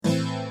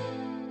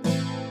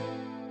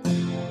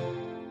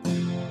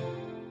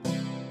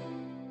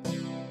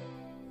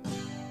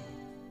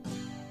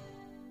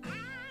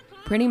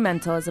Pretty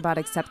Mental is about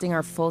accepting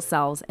our full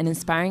selves and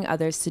inspiring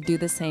others to do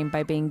the same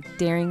by being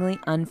daringly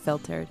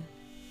unfiltered.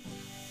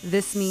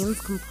 This means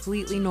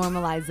completely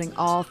normalizing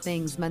all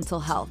things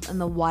mental health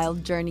and the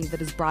wild journey that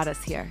has brought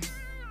us here.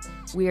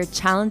 We are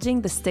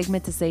challenging the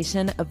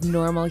stigmatization of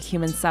normal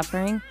human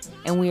suffering,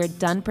 and we are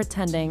done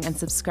pretending and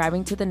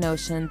subscribing to the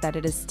notion that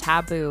it is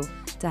taboo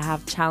to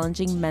have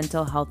challenging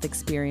mental health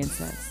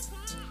experiences.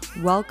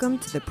 Welcome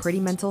to the Pretty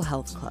Mental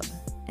Health Club,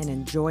 and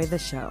enjoy the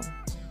show.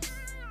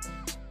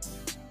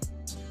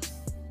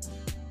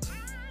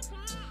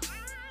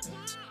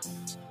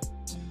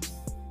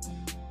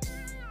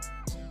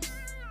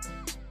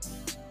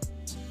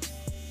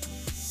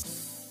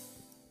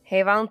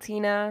 Hey,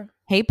 Valentina.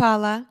 Hey,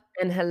 Paula.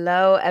 And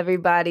hello,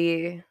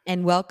 everybody.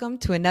 And welcome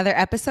to another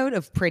episode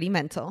of Pretty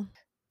Mental.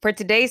 For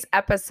today's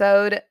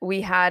episode,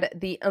 we had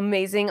the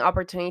amazing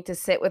opportunity to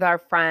sit with our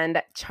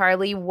friend,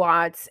 Charlie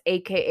Watts,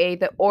 aka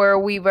the Aura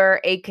Weaver,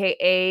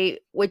 aka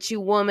Witchy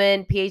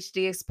Woman,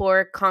 PhD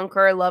explorer,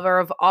 conqueror, lover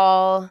of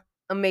all,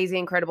 amazing,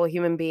 incredible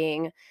human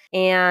being.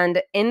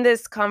 And in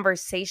this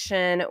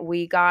conversation,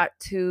 we got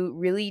to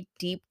really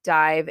deep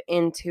dive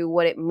into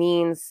what it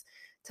means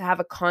to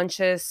have a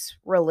conscious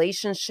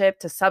relationship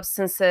to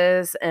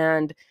substances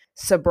and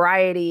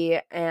sobriety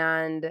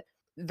and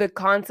the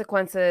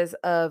consequences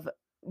of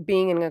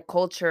being in a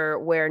culture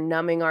where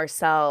numbing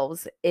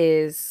ourselves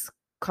is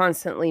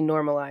constantly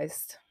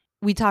normalized.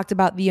 We talked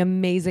about the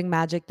amazing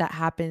magic that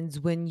happens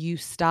when you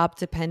stop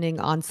depending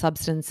on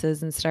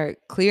substances and start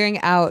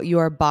clearing out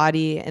your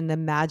body, and the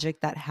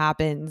magic that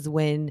happens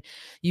when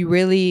you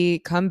really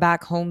come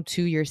back home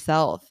to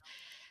yourself.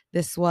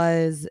 This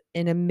was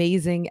an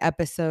amazing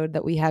episode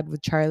that we had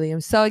with Charlie.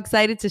 I'm so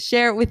excited to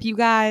share it with you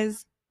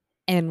guys.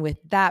 And with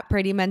that,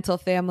 Pretty Mental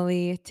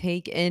family,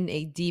 take in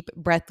a deep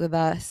breath with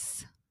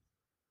us.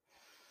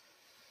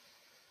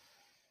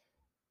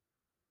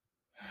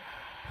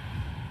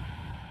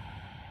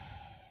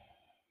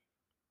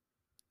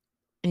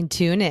 And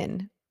tune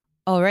in.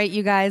 All right,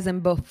 you guys.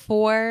 And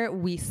before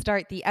we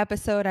start the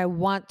episode, I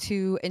want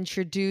to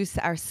introduce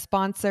our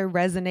sponsor,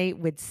 Resonate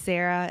with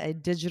Sarah, a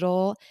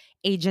digital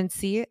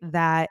agency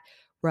that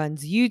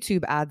runs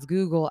YouTube ads,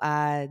 Google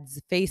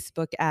ads,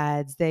 Facebook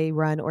ads. They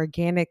run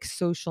organic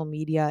social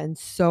media and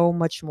so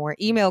much more.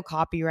 Email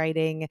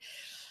copywriting,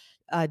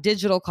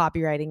 digital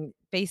copywriting,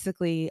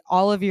 basically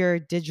all of your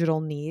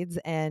digital needs.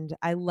 And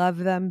I love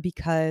them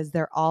because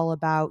they're all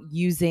about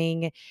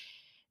using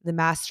the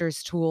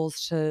master's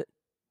tools to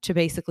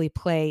basically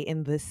play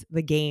in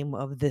the game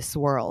of this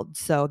world.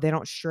 So they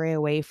don't stray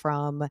away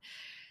from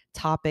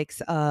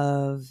topics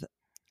of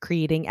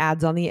creating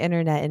ads on the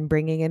internet and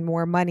bringing in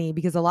more money,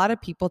 because a lot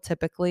of people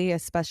typically,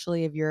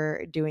 especially if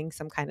you're doing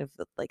some kind of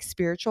like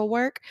spiritual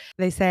work,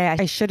 they say,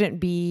 I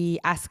shouldn't be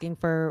asking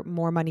for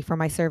more money for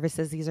my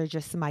services. These are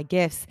just my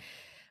gifts.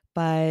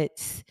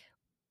 But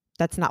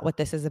that's not what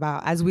this is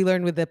about. As we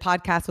learned with the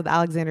podcast with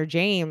Alexander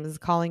James,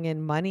 calling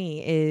in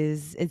money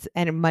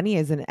money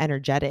is an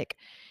energetic,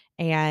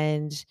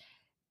 and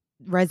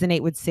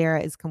Resonate with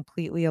Sarah is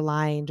completely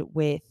aligned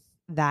with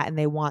that. And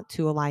they want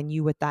to align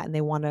you with that. And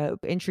they want to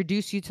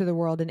introduce you to the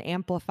world and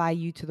amplify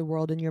you to the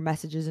world and your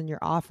messages and your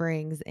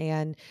offerings,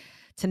 and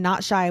to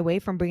not shy away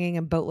from bringing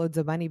in boatloads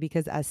of money,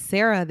 because as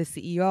Sarah, the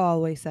CEO,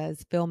 always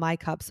says, fill my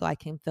cup so I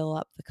can fill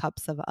up the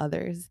cups of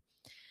others.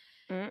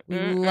 We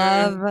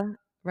love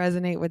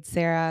Resonate with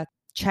Sarah.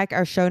 Check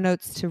our show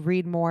notes to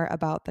read more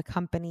about the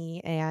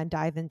company and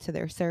dive into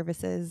their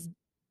services.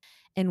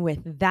 And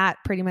with that,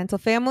 Pretty Mental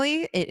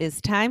family, it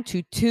is time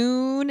to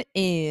tune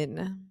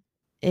in.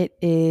 It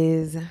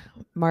is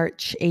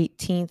March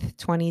 18th,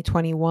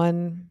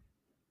 2021.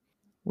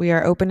 We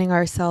are opening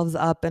ourselves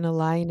up and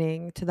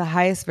aligning to the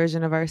highest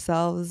version of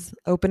ourselves,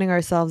 opening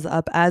ourselves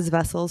up as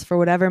vessels for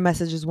whatever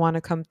messages want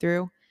to come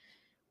through.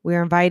 We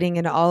are inviting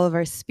in all of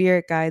our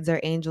spirit guides, our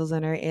angels,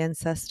 and our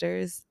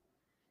ancestors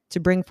to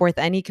bring forth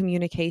any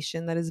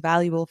communication that is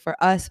valuable for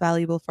us,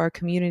 valuable for our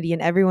community,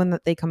 and everyone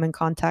that they come in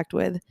contact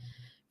with,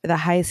 for the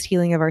highest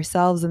healing of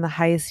ourselves and the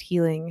highest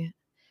healing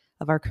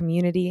of our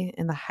community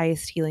and the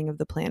highest healing of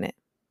the planet.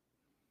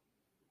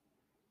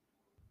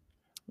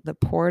 The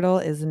portal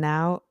is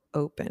now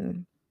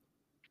open.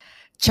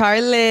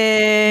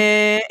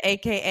 Charlie,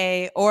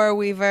 aka Aura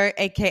Weaver,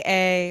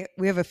 aka,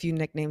 we have a few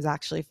nicknames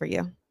actually for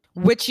you.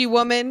 Witchy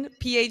Woman,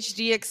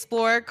 PhD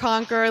explorer,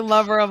 conqueror,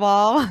 lover of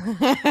all.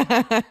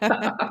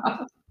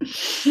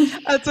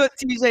 That's what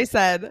TJ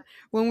said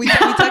when we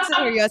texted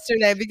her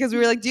yesterday, because we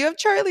were like, do you have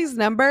Charlie's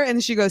number?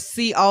 And she goes,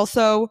 see,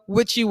 also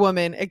Witchy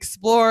Woman,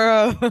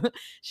 explorer.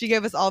 She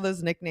gave us all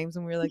those nicknames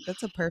and we were like,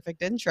 that's a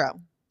perfect intro.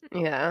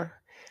 Yeah.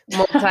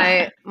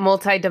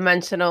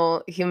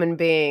 Multi-dimensional human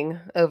being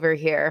over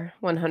here,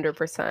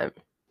 100%.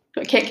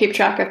 I can't keep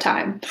track of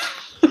time.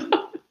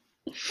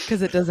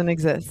 Because it doesn't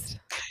exist.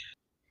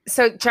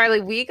 So,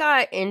 Charlie, we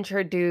got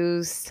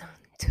introduced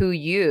to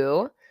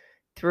you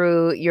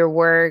through your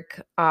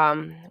work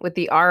with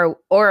the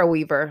Aura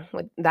Weaver,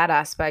 with that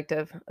aspect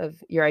of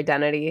your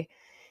identity.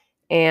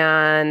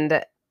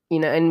 And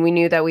and we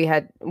knew that we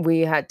had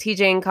TJ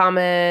in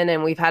common,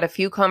 and we've had a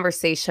few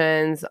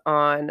conversations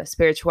on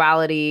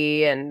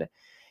spirituality, and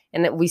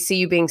that we see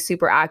you being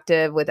super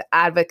active with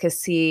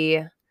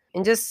advocacy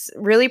and just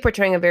really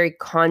portraying a very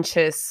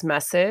conscious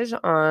message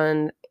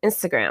on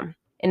Instagram.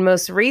 And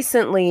most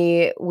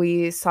recently,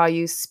 we saw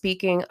you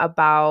speaking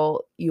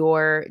about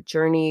your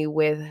journey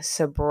with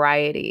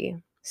sobriety.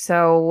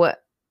 So,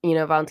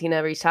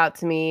 Valentina reached out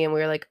to me and we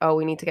were like, oh,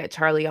 we need to get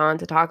Charlie on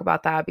to talk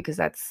about that, because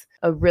that's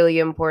a really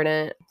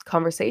important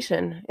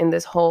conversation in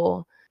this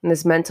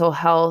mental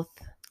health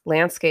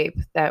landscape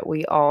that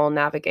we all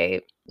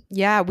navigate.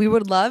 Yeah, we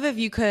would love if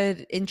you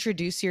could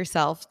introduce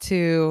yourself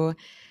to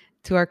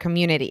our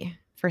community,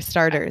 for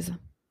starters.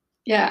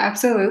 Yeah,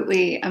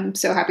 absolutely. I'm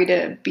so happy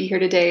to be here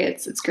today.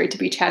 It's great to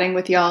be chatting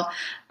with y'all.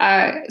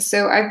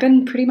 So I've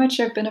been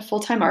a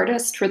full-time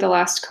artist for the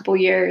last couple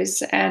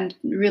years, and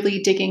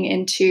really digging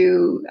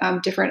into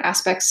different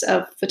aspects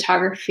of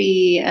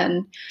photography.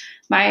 And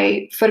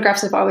my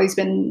photographs have always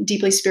been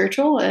deeply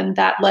spiritual, and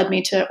that led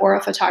me to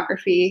aura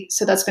photography.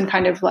 So that's been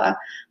kind of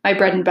my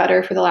bread and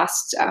butter for the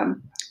last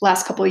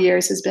couple of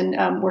years, has been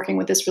working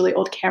with this really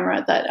old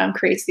camera that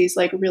creates these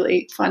like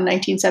really fun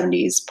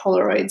 1970s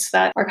Polaroids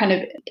that are kind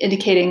of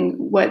indicating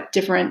what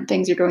different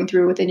things you're going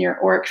through within your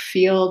auric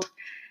field.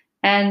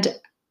 And,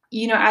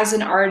 as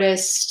an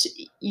artist,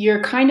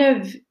 you're kind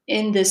of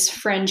in this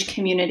fringe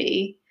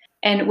community.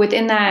 And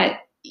within that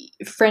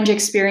fringe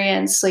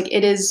experience, like,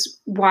 it is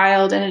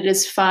wild and it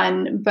is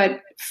fun,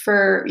 but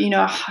for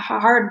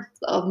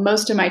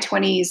most of my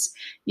 20s,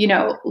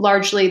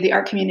 largely the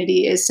art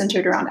community is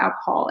centered around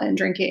alcohol and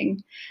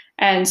drinking.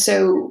 And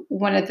so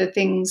one of the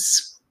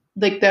things,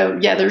 like,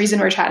 the reason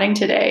we're chatting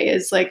today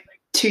is, like,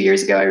 2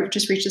 years ago I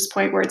just reached this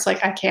point where it's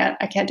like I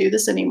can't do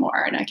this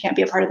anymore, and I can't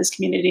be a part of this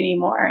community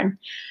anymore, and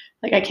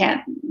like I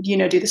can't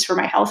do this for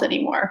my health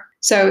anymore.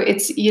 So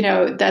it's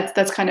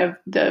that's kind of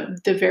the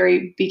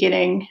very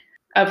beginning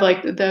of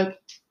like the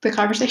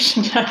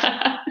conversation.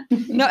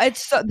 No,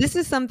 this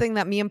is something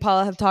that me and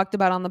Paula have talked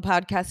about on the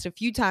podcast a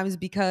few times,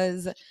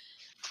 because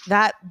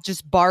that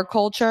just bar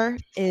culture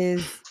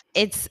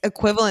it's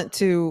equivalent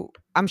to,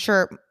 I'm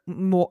sure,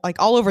 more like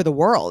all over the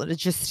world.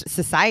 It's just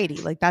society.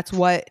 Like, that's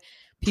what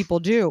people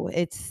do.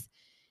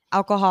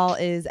 Alcohol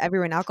is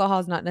everyone. Alcohol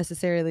is not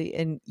necessarily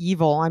an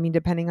evil. I mean,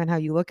 depending on how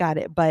you look at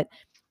it, but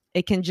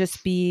it can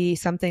just be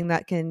something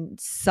that can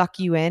suck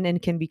you in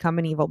and can become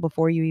an evil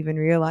before you even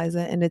realize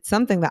it. And it's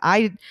something that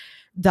I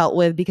dealt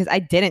with because I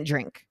didn't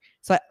drink.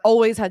 So I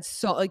always had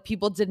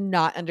people did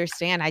not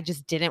understand. I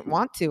just didn't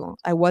want to.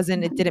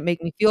 It didn't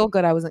make me feel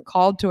good. I wasn't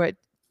called to it.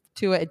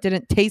 It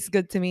didn't taste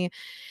good to me.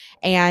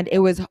 And it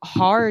was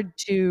hard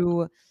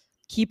to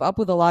keep up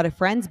with a lot of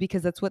friends,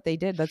 because that's what they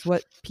did. That's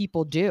what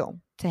people do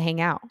to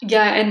hang out.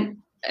 Yeah.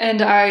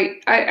 And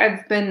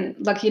I've been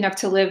lucky enough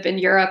to live in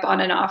Europe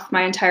on and off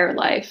my entire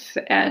life.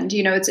 And,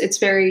 it's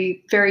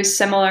very, very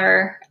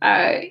similar.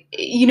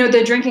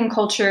 The drinking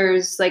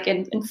cultures, like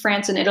in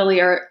France and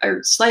Italy, are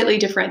slightly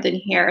different than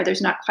here.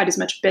 There's not quite as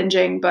much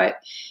binging, but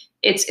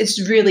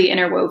it's really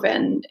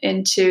interwoven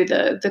into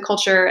the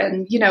culture.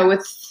 And,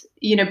 with,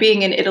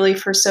 being in Italy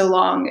for so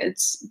long,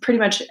 it's pretty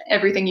much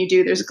everything you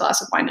do, there's a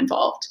glass of wine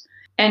involved.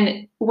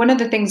 And one of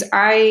the things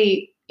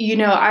I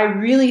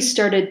really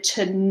started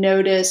to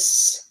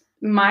notice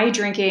my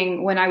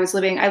drinking when I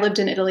lived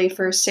in Italy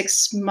for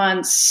 6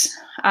 months.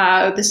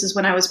 This is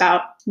when I was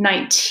about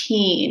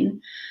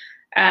 19.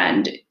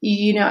 And,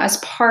 as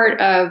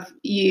part of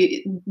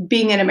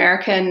being an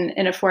American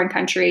in a foreign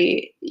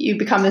country, you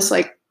become this,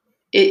 like,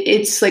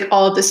 it's like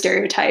all of the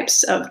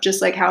stereotypes of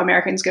just like how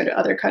Americans go to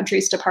other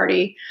countries to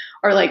party,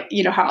 or like,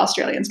 how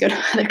Australians go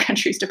to other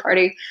countries to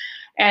party.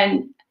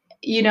 And,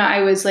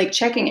 I was like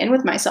checking in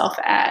with myself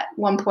at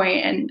one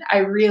point, and I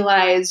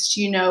realized,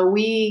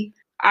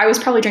 I was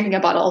probably drinking a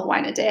bottle of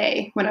wine a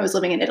day when I was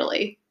living in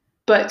Italy,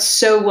 but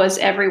so was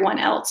everyone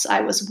else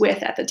I was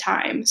with at the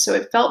time. So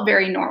it felt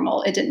very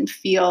normal. It didn't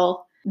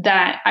feel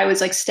that I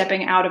was like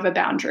stepping out of a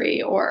boundary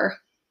or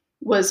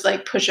was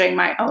like pushing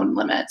my own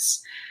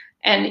limits.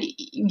 And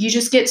you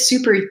just get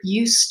super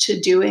used to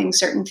doing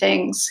certain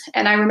things.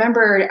 And I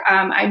remember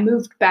I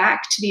moved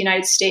back to the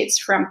United States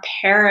from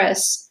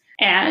Paris,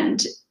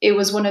 and it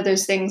was one of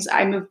those things.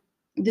 I moved.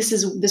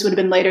 This would have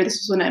been later. This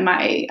was when in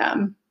my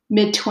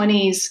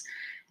mid-20s.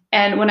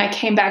 And when I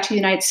came back to the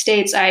United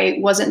States, I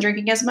wasn't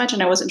drinking as much,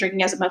 and I wasn't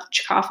drinking as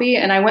much coffee.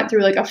 And I went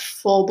through like a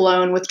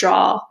full-blown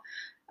withdrawal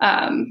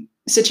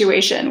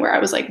situation where I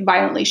was like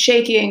violently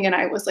shaking, and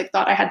I was like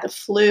thought I had the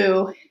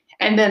flu.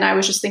 And then I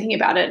was just thinking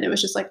about it, and it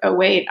was just like, oh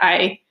wait,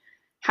 I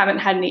haven't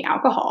had any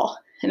alcohol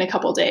in a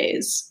couple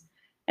days.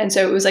 And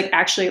so it was like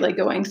actually like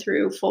going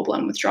through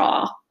full-blown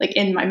withdrawal, like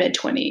in my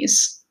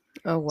mid-20s.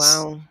 Oh,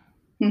 wow.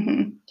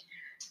 Mm-hmm.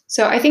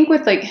 So I think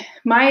with like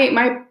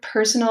my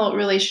personal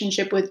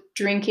relationship with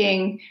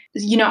drinking,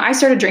 I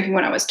started drinking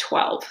when I was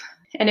 12,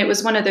 and it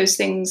was one of those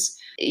things,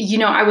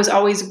 I was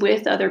always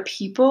with other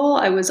people.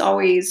 I was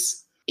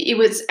always,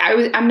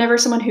 I'm never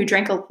someone who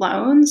drank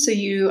alone. So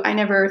I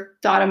never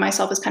thought of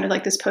myself as kind of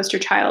like this poster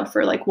child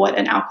for like what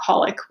an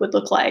alcoholic would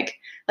look like.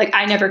 Like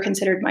I never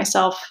considered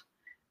myself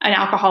an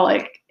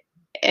alcoholic.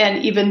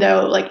 And even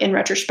though like in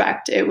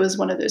retrospect, it was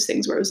one of those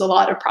things where it was a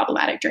lot of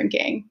problematic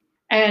drinking.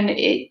 And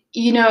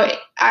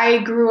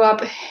I grew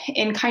up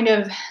in kind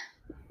of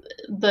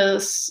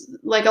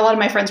like a lot of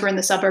my friends were in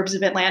the suburbs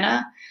of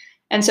Atlanta.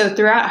 And so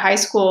throughout high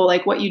school,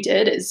 like what you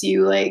did is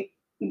you like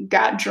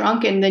got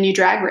drunk and then you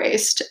drag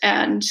raced.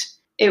 And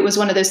it was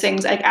one of those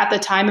things like at the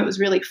time it was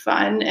really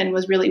fun and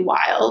was really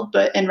wild.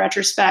 But in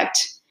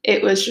retrospect,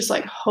 it was just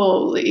like,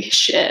 holy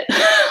shit.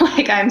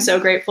 Like, I'm so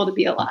grateful to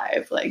be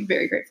alive, like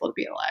very grateful to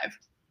be alive.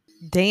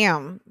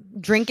 Damn.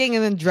 Drinking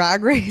and then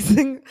drag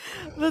racing.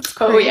 That's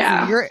crazy. Oh,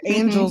 yeah. Your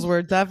angels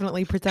were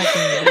definitely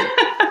protecting you.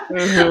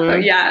 Oh,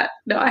 yeah.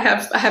 No, I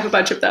have a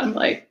bunch of them,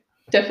 like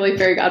definitely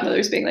fairy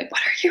godmothers being like,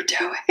 what are you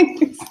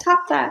doing?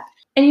 Stop that.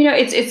 And,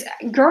 it's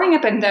growing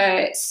up in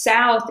the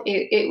South,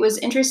 it was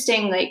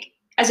interesting. Like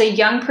as a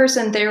young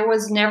person, there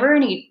was never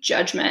any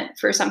judgment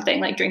for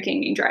something like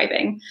drinking and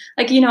driving.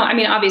 Like,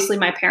 obviously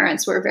my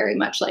parents were very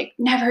much like,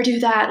 never do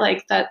that.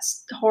 Like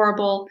that's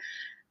horrible.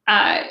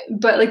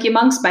 But like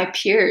amongst my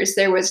peers,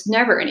 there was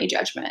never any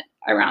judgment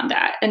around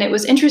that. And it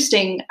was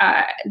interesting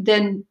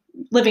then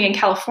living in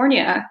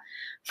California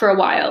for a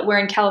while, where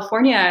in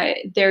California,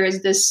 there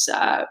is this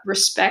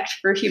respect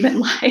for human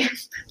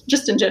life,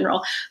 just in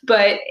general.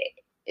 But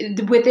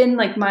within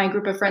like my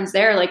group of friends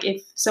there, like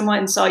if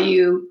someone saw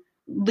you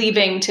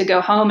leaving to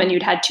go home and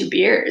you'd had 2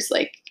 beers,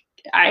 like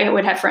I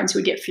would have friends who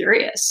would get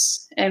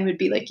furious and would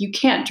be like, you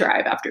can't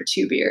drive after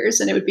 2 beers.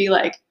 And it would be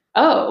like,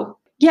 oh,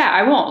 yeah,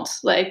 I won't.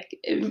 Like,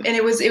 and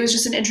it was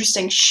just an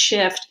interesting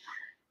shift.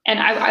 And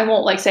I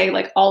won't like say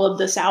like all of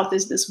the South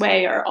is this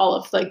way or all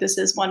of like this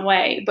is one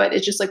way, but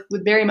it's just like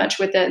very much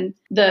within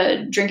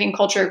the drinking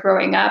culture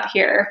growing up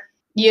here.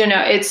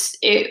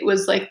 It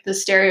was like the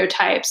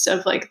stereotypes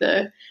of like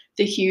the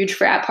huge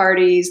frat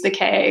parties, the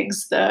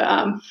kegs,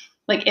 the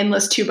like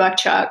endless $2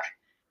 chuck,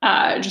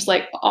 just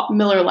like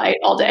Miller Lite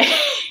all day.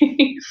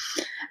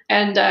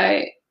 And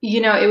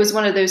it was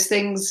one of those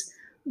things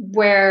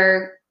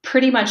where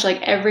pretty much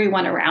like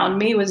everyone around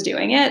me was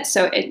doing it,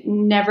 so it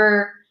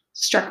never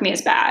struck me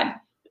as bad.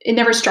 It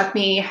never struck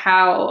me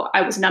how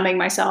I was numbing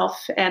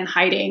myself and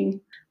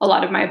hiding a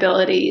lot of my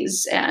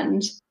abilities.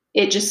 And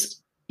it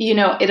just,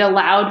 it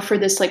allowed for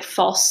this like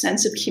false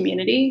sense of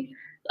community.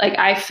 Like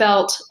I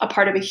felt a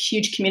part of a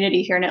huge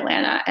community here in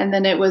Atlanta. And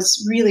then it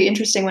was really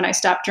interesting when I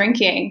stopped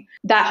drinking,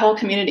 that whole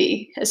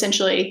community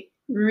essentially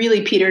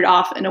really petered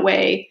off in a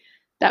way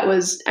that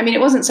was, it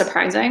wasn't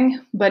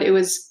surprising, but it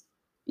was,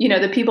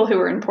 the people who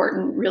were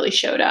important really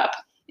showed up.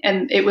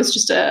 And it was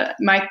just I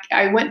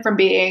went from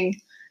being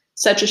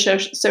such a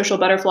social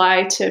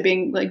butterfly to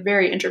being like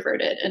very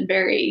introverted and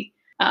very,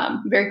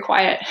 very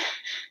quiet.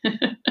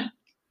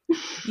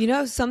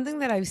 Something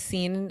that I've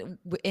seen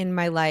in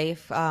my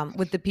life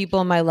with the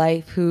people in my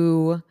life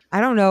who, I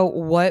don't know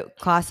what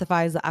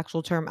classifies the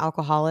actual term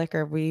alcoholic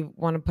or if we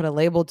want to put a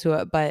label to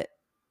it, but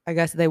I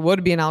guess they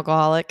would be an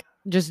alcoholic,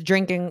 just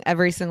drinking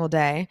every single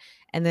day.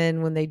 And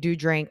then when they do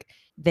drink,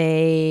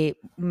 they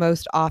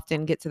most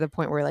often get to the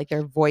point where like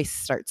their voice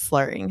starts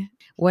slurring.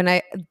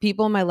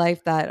 People in my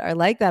life that are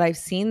like that, I've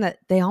seen that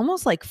they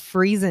almost like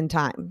freeze in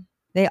time.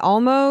 They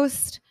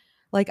almost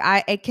like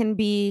it can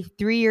be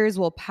 3 years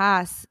will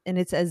pass and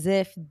it's as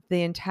if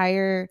the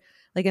entire,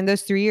 like in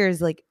those 3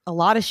 years, like a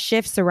lot of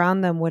shifts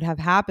around them will have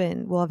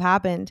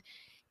happened.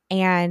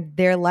 And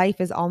their life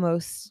is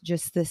almost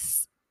just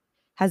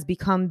has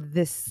become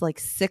this like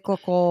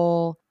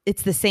cyclical,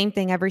 it's the same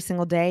thing every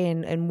single day.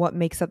 And what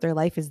makes up their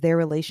life is their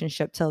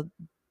relationship to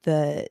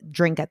the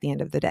drink at the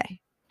end of the day.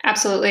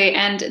 Absolutely.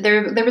 And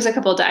there was a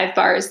couple of dive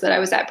bars that I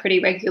was at pretty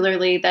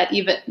regularly that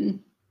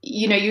even,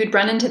 you'd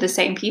run into the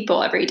same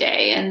people every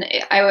day. And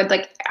I would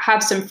like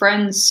have some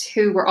friends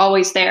who were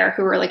always there,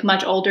 who were like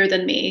much older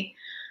than me,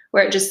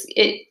 where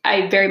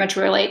I very much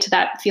relate to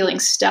that feeling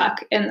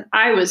stuck. And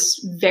I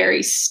was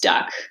very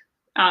stuck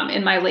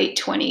in my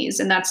late 20s.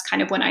 And that's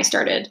kind of when I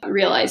started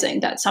realizing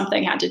that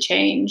something had to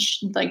change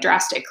like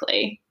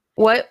drastically.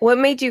 What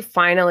made you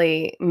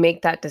finally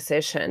make that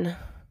decision?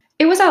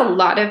 It was a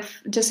lot of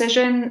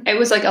decision. It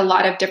was like a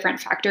lot of different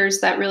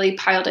factors that really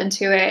piled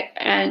into it.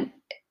 And,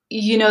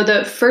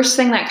 the first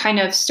thing that kind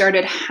of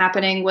started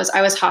happening was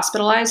I was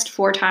hospitalized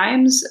 4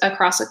 times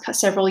across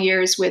several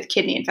years with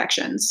kidney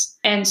infections.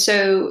 And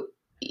so,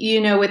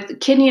 with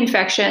kidney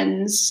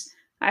infections,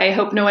 I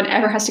hope no one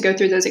ever has to go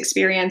through those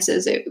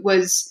experiences. It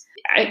was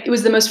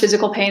the most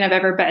physical pain I've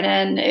ever been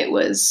in. It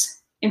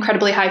was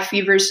incredibly high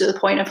fevers to the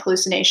point of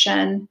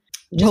hallucination.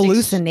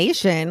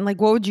 Hallucination? Like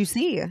what would you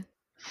see?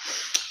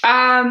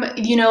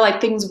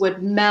 Like things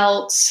would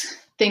melt,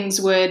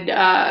 things would,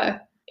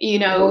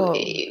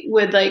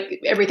 would like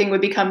everything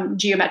would become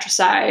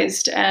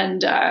geometricized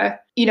and,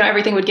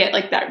 everything would get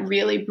like that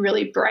really,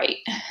 really bright.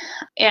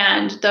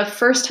 And the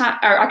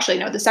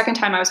second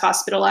time I was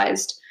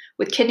hospitalized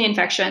with kidney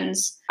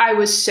infections, I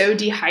was so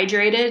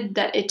dehydrated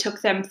that it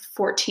took them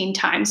 14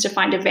 times to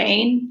find a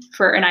vein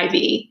for an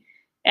IV.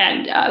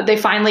 And they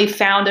finally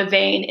found a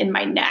vein in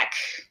my neck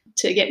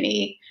to get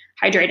me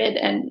hydrated.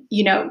 And,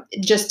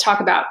 just talk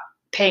about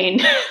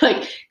pain,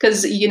 like,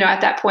 because,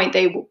 at that point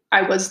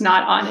I was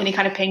not on any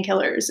kind of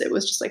painkillers. It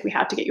was just like, we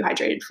have to get you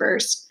hydrated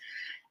first.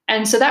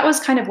 And so that was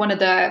kind of one of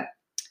the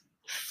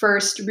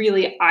first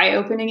really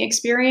eye-opening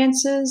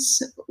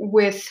experiences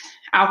with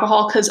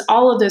alcohol, because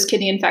all of those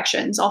kidney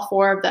infections, all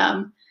 4 of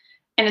them,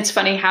 and it's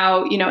funny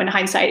how, in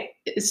hindsight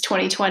it's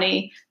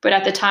 2020, but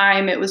at the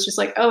time it was just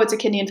like, oh, it's a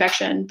kidney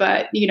infection.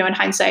 But, in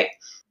hindsight,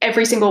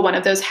 every single one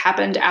of those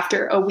happened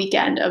after a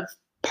weekend of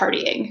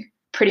partying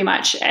pretty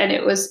much. And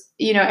it was,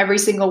 every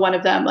single one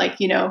of them, like,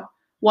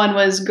 one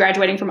was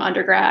graduating from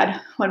undergrad,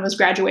 one was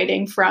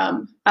graduating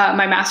from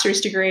my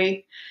master's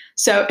degree.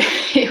 So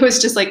it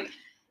was just like,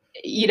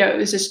 it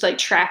was just like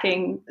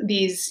tracking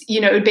these,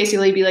 it would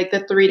basically be like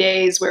the 3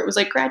 days where it was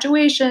like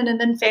graduation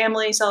and then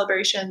family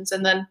celebrations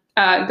and then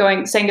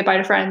saying goodbye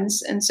to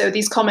friends. And so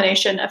these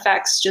culmination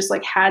effects just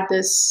like had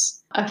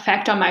this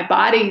effect on my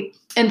body.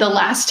 And the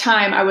last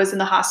time I was in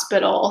the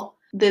hospital,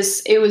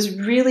 it was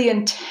really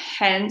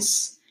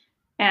intense.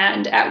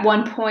 And at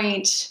one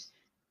point,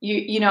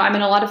 I'm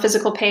in a lot of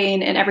physical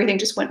pain and everything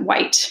just went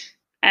white.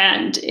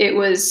 And it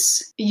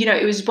was,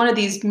 it was one of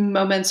these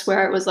moments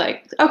where it was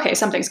like, okay,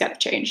 something's got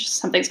to change.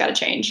 Something's got to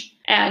change.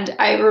 And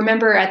I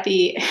remember at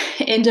the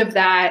end of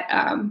that,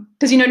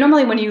 because,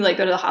 normally when you like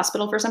go to the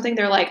hospital for something,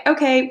 they're like,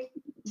 okay,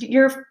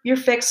 you're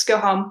fixed, go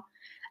home.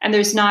 And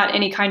there's not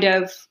any kind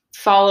of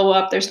follow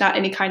up. There's not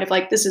any kind of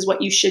like, this is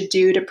what you should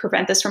do to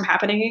prevent this from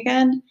happening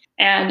again.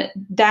 And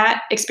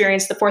that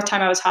experience, the 4th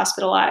time I was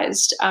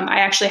hospitalized, I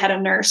actually had a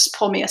nurse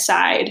pull me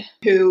aside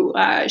who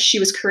she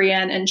was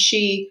Korean, and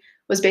she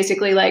was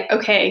basically like,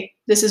 okay,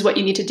 this is what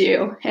you need to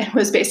do. And it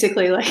was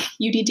basically like,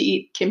 you need to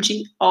eat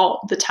kimchi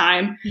all the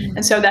time. Mm-hmm.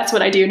 And so that's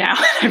what I do now.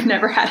 I've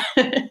never had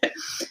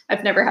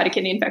a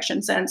kidney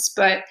infection since,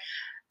 but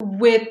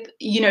with,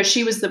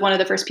 she was one of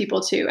the first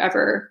people to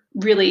ever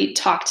really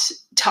talk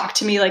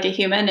to me like a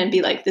human and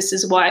be like, this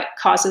is what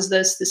causes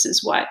this. This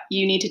is what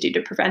you need to do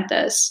to prevent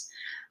this.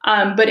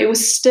 But it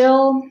was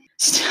still,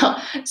 so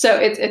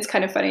it's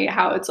kind of funny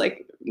how it's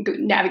like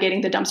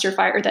navigating the dumpster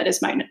fire that is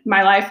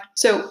my life.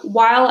 So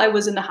while I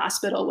was in the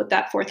hospital with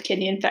that 4th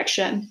kidney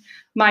infection,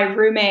 my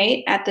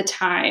roommate at the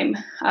time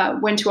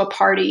went to a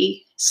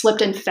party,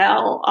 slipped and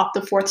fell off the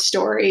 4th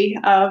story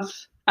of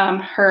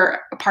her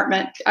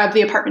apartment, of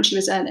the apartment she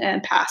was in,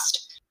 and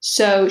passed.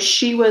 So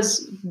she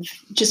was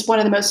just one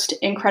of the most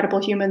incredible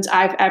humans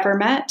I've ever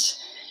met.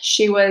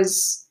 She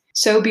was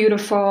so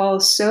beautiful,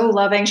 so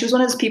loving. She was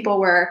one of those people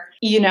where,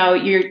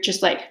 you're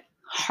just like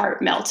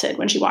heart melted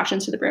when she walked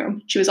into the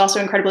room. She was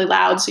also incredibly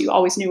loud, so you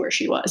always knew where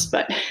she was.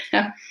 But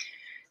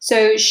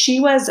so she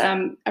was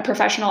a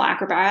professional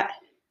acrobat,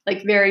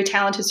 like very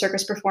talented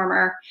circus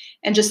performer.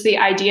 And just the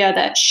idea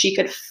that she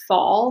could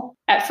fall,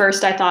 at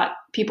first I thought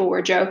people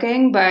were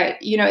joking, but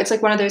it's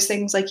like one of those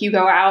things, like you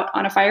go out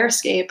on a fire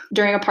escape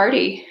during a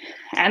party.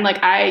 And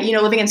like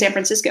living in San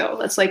Francisco,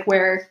 that's like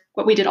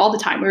what we did all the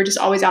time. We were just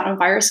always out on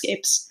fire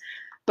escapes.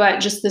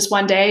 But just this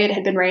one day, it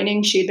had been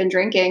raining, she'd been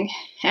drinking,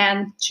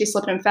 and she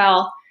slipped and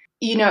fell.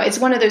 It's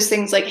one of those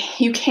things, like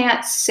you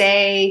can't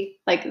say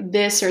like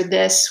this or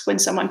this when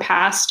someone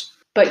passed,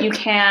 but you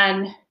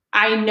can.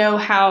 I know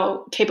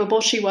how capable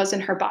she was in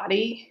her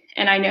body,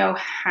 and I know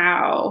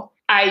how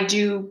I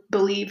do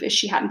believe if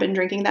she hadn't been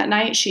drinking that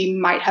night, she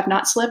might have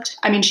not slipped.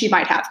 I mean, she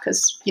might have,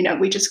 because,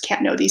 we just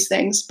can't know these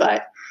things.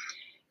 But,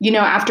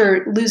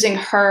 after losing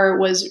her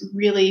was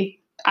really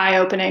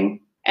eye-opening.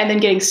 And then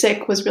getting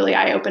sick was really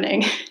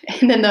eye-opening.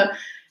 And then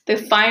the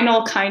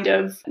final kind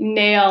of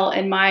nail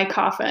in my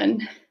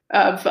coffin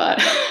of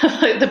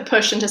the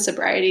push into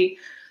sobriety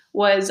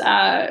was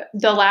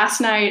the last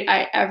night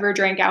I ever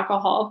drank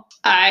alcohol.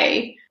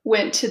 I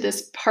went to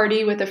this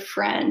party with a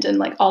friend, and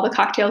like all the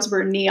cocktails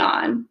were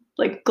neon,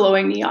 like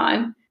glowing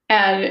neon.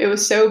 And it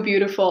was so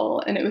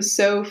beautiful and it was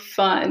so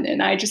fun.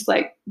 And I just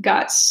like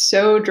got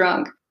so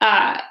drunk.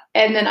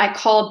 And then I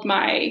called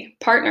my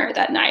partner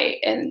that night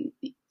and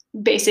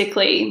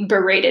basically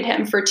berated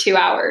him for 2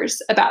 hours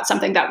about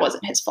something that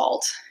wasn't his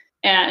fault.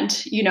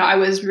 And, I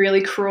was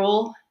really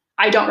cruel.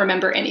 I don't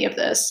remember any of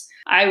this.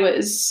 I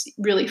was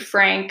really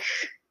frank.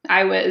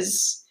 I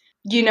was,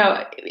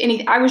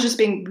 I was just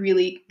being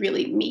really,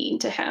 really mean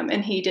to him,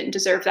 and he didn't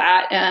deserve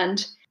that.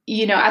 And,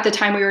 at the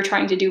time we were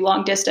trying to do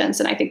long distance,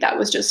 and I think that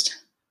was just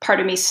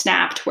part of me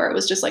snapped, where it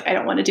was just like, I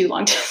don't want to do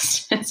long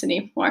distance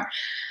anymore.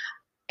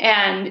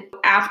 And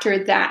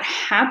after that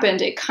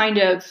happened,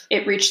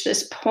 it reached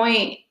this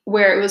point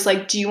where it was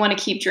like, do you want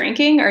to keep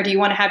drinking or do you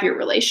want to have your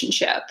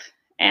relationship?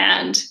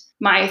 And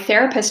my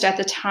therapist at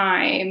the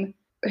time,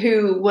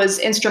 who was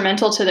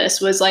instrumental to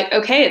this, was like,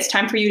 okay, it's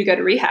time for you to go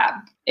to rehab.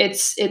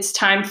 It's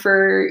time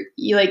for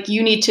you, like,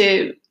 you need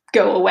to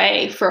go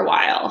away for a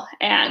while.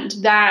 And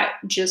that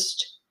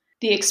just,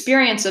 the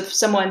experience of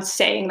someone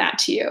saying that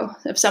to you,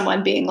 of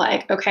someone being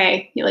like,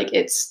 okay, like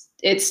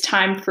it's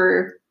time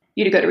for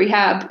you to go to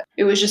rehab.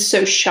 It was just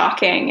so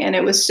shocking. And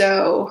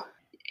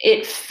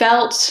it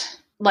felt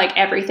like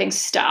everything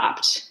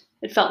stopped.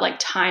 It felt like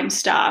time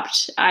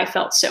stopped. I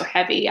felt so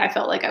heavy. I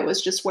felt like I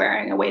was just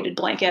wearing a weighted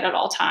blanket at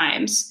all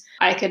times.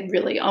 I could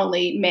really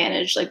only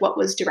manage like what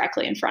was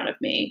directly in front of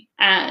me.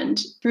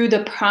 And through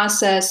the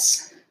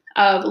process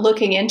of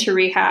looking into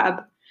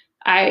rehab,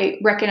 I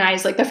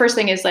recognized like the first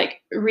thing is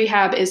like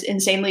rehab is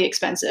insanely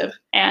expensive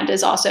and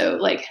is also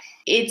like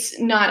it's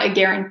not a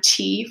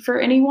guarantee for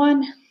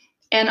anyone.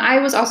 And I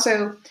was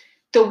also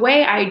the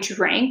way I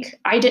drank,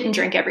 I didn't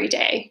drink every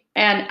day.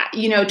 And,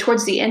 you know,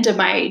 towards the end of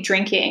my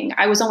drinking,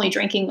 I was only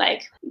drinking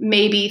like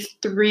maybe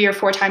 3 or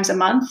 4 times a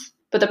month.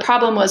 But the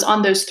problem was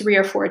on those 3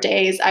 or 4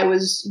 days, I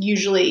was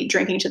usually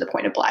drinking to the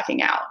point of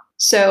blacking out.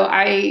 So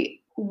I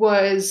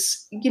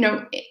was, you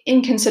know,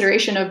 in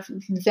consideration of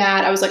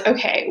that, I was like,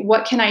 okay,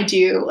 what can I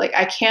do? Like,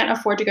 I can't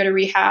afford to go to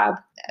rehab,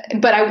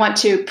 but I want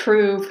to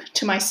prove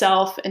to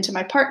myself and to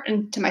my partner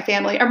and to my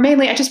family, or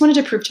mainly I just wanted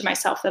to prove to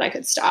myself that I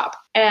could stop.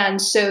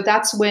 And so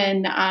that's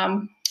when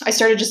I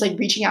started just like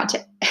reaching out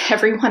to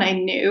everyone I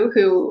knew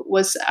who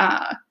was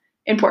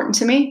important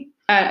to me.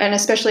 And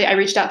especially I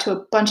reached out to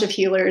a bunch of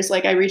healers.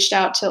 Like I reached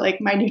out to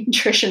like my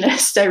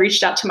nutritionist, I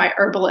reached out to my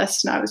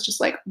herbalist, and I was just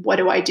like, what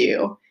do I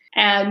do?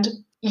 And,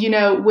 you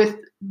know, with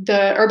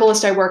the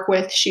herbalist I work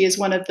with, she is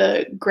one of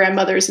the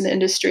grandmothers in the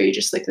industry,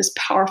 just like this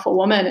powerful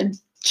woman. And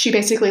she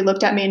basically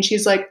looked at me and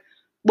she's like,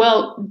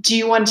 well, do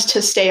you want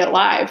to stay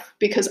alive?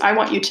 Because I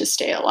want you to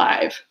stay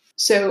alive.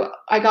 So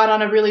I got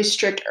on a really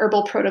strict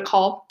herbal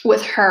protocol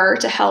with her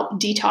to help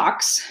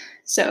detox.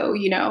 So,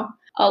 you know,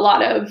 a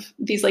lot of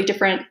these like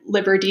different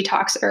liver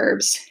detox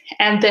herbs.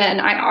 And then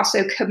I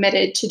also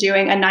committed to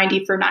doing a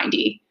 90 for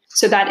 90.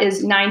 So that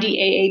is 90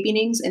 AA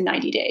meetings in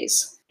 90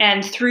 days.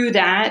 And through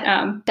that,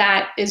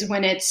 that is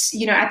when it's,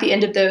 you know, at the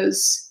end of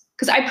those,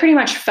 because I pretty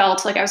much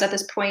felt like I was at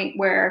this point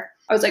where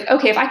I was like,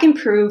 okay, if I can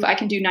prove I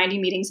can do 90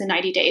 meetings in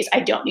 90 days, I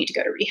don't need to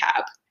go to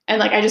rehab. And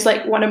like, I just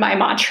like, one of my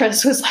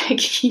mantras was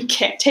like, you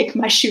can't take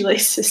my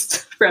shoelaces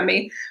from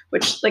me,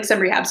 which like some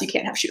rehabs, you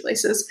can't have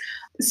shoelaces.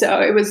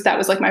 So that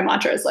was like my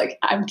mantra is like,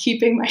 I'm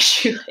keeping my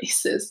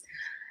shoelaces.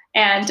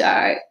 And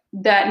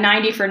that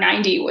 90 for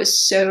 90 was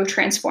so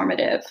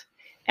transformative.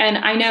 And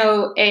I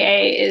know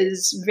AA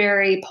is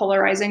very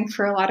polarizing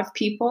for a lot of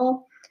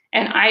people.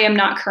 And I am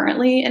not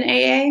currently in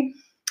AA.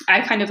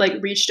 I kind of like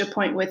reached a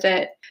point with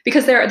it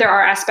because there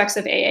are aspects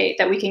of AA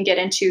that we can get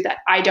into that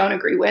I don't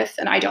agree with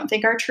and I don't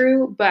think are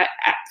true. But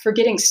for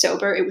getting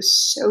sober, it was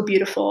so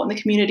beautiful and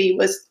the community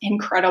was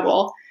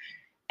incredible.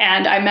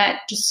 And I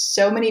met just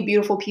so many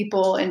beautiful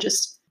people and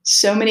just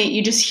so many,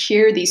 you just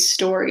hear these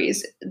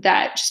stories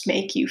that just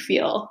make you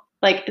feel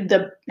like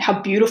how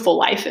beautiful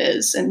life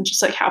is and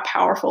just like how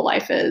powerful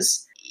life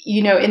is.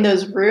 You know, in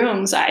those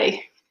rooms,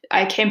 I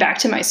came back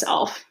to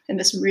myself in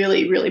this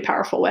really, really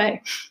powerful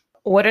way.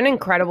 What an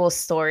incredible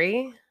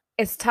story.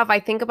 It's tough. I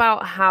think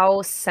about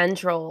how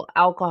central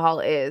alcohol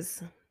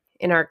is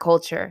in our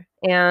culture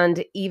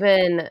and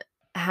even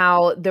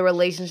how the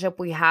relationship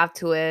we have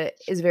to it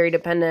is very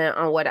dependent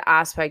on what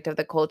aspect of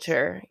the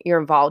culture you're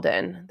involved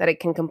in, that it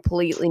can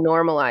completely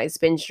normalize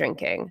binge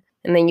drinking.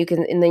 And then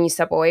you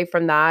step away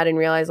from that and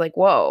realize like,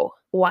 whoa,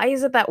 why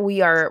is it that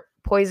we are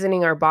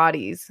poisoning our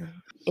bodies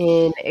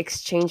in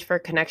exchange for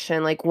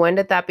connection? Like when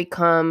did that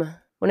become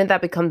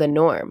the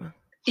norm?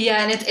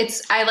 Yeah, and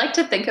it's I like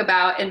to think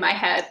about in my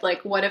head,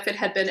 like, what if it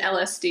had been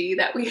LSD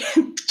that we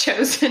had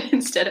chosen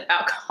instead of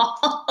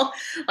alcohol?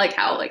 Like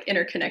how like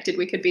interconnected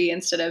we could be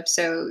instead of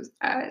so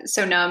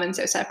numb and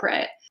so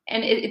separate.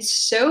 And it's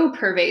so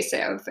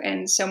pervasive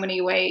in so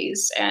many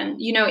ways. And,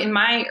 you know, in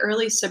my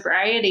early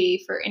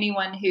sobriety, for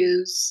anyone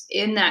who's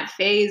in that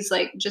phase,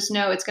 like just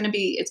know it's gonna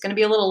be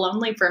a little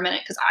lonely for a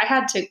minute because I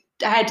had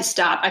to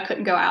stop. I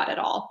couldn't go out at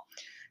all.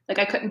 Like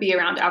I couldn't be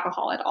around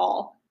alcohol at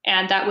all.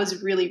 And that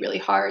was really, really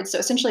hard. So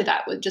essentially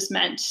that would just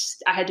meant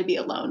I had to be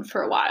alone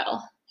for a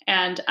while.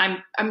 And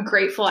I'm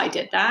grateful I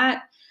did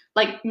that.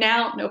 Like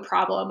now, no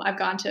problem. I've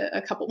gone to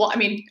a couple, well, I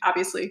mean,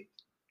 obviously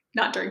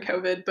not during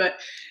COVID, but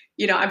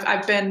you know,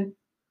 I've been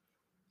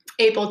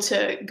able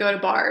to go to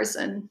bars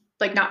and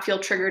like not feel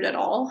triggered at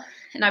all.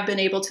 And I've been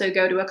able to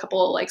go to a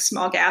couple like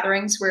small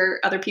gatherings where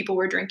other people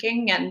were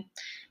drinking. And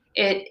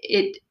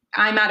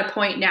I'm at a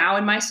point now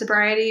in my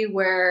sobriety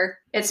where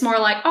it's more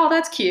like, oh,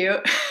 that's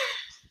cute.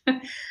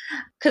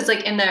 Because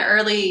like in the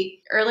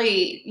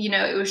early, you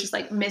know, it was just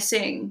like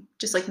missing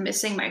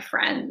my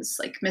friends,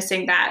 like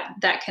missing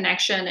that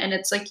connection. And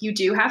it's like, you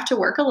do have to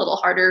work a little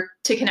harder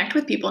to connect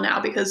with people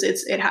now because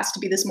it has to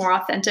be this more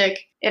authentic.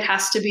 It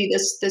has to be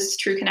this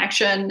true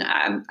connection.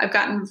 I've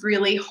gotten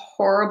really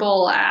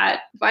horrible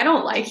at, if I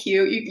don't like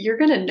you're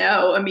going to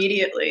know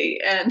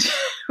immediately. And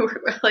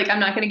like,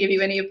 I'm not going to give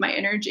you any of my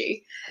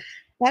energy.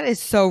 That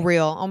is so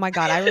real. Oh my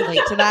God. I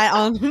relate to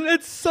that.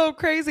 It's so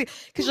crazy.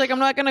 Cause like, I'm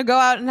not going to go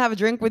out and have a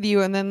drink with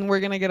you and then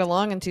we're going to get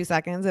along in 2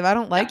 seconds. If I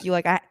don't like you,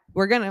 like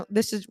we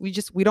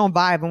don't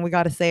vibe and we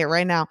got to say it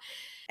right now.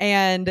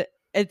 And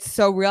it's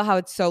so real how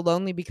it's so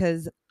lonely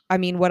because I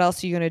mean, what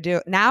else are you going to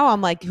do? Now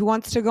I'm like, who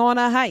wants to go on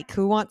a hike?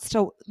 Who wants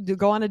to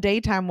go on a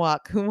daytime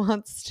walk? Who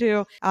wants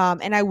to,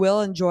 and I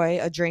will enjoy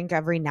a drink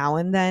every now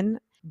and then,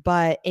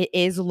 but it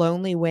is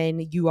lonely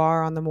when you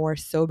are on the more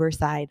sober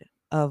side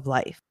of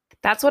life?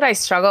 That's what I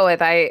struggle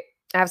with. I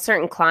have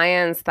certain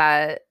clients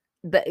that,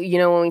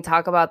 when we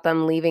talk about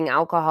them leaving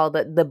alcohol,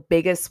 the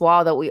biggest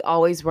wall that we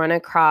always run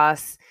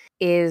across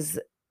is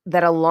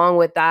that along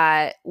with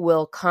that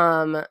will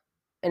come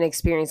an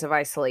experience of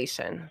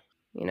isolation.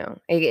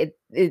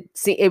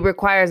 It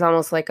requires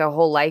almost like a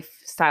whole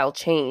lifestyle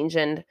change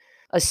and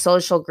a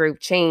social group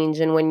change.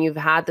 And when you've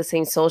had the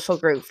same social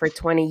group for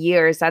 20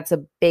 years, that's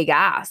a big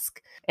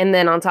ask. And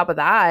then on top of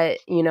that,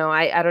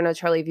 I don't know,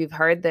 Charlie, if you've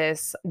heard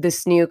this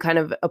new kind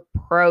of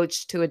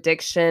approach to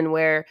addiction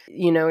where,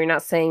 you're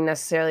not saying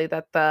necessarily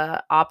that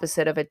the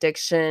opposite of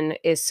addiction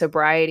is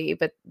sobriety,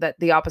 but that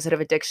the opposite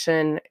of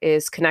addiction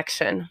is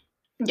connection.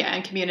 Yeah,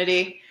 and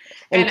community.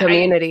 And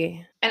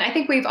community. I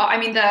think we've all, I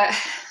mean, the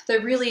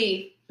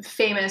really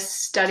famous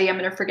study, I'm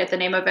going to forget the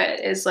name of it,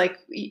 is like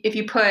if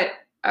you put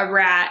a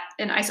rat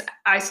in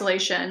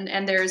isolation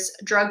and there's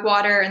drug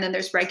water and then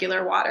there's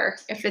regular water.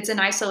 If it's in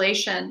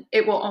isolation,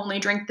 it will only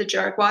drink the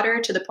drug water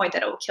to the point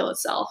that it will kill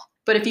itself.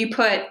 But if you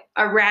put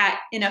a rat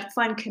in a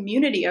fun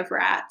community of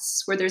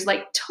rats where there's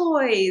like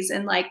toys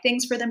and like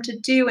things for them to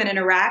do and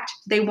interact,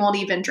 they won't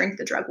even drink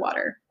the drug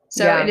water.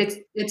 So yeah.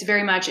 It's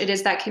very much, it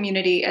is that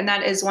community. And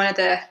that is one of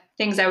the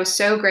things I was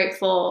so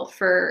grateful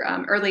for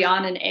early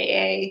on in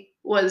AA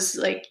was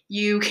like,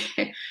 you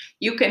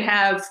can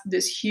have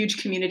this huge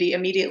community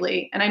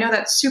immediately. And I know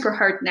that's super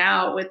hard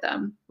now with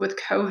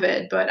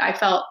COVID, but I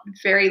felt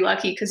very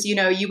lucky because,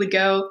 you would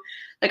go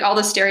like all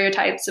the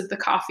stereotypes of the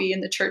coffee in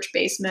the church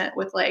basement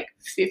with like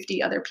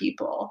 50 other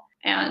people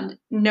and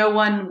no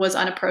one was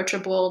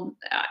unapproachable.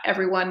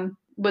 Everyone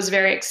was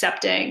very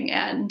accepting.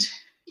 And,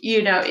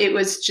 it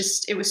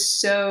was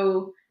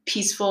so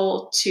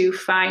peaceful to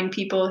find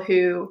people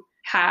who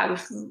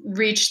have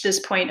reached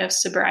this point of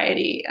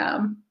sobriety.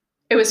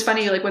 It was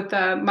funny, like with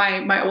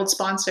my old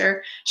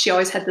sponsor, she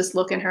always had this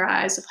look in her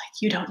eyes of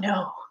like, you don't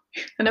know.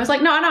 And I was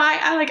like, no,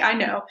 I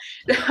know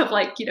of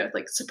like,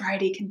 like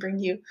sobriety can bring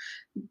you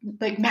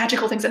like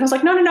magical things. And I was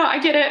like, no, I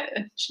get it.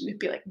 And she'd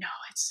be like, no,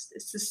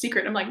 it's a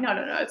secret. I'm like, no,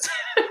 it's.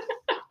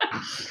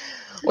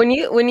 When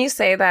you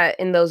say that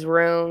in those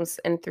rooms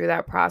and through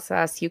that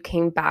process, you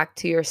came back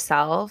to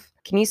yourself,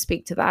 can you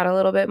speak to that a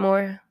little bit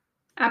more?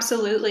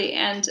 Absolutely.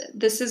 And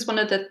this is one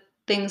of the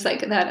things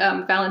like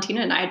that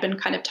Valentina and I had been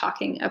kind of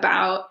talking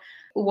about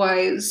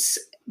was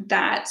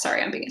that,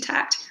 sorry, I'm being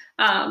attacked.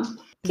 Is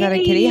that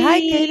a kitty? Hi,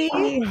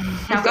 kitty.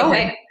 Now go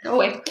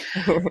away.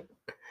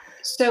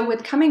 So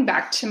with coming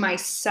back to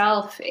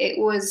myself, it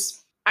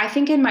was, I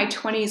think in my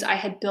 20s, I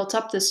had built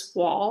up this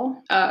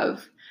wall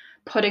of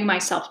putting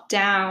myself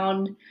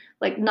down,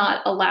 like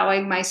not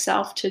allowing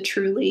myself to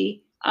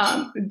truly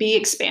be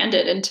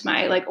expanded into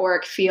my like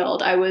auric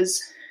field. I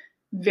was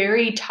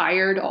very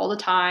tired all the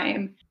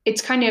time.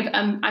 It's kind of,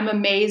 I'm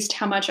amazed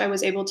how much I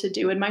was able to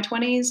do in my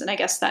 20s. And I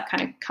guess that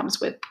kind of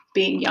comes with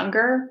being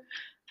younger,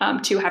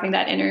 to having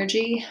that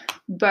energy.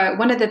 But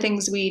one of the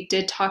things we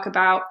did talk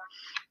about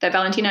that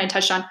Valentina and I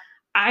touched on,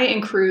 I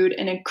accrued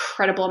an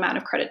incredible amount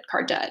of credit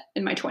card debt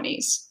in my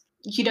 20s.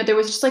 There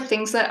was just like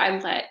things that I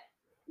let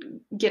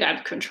get out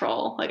of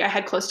control. Like I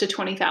had close to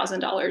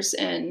 $20,000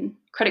 in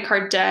credit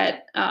card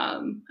debt.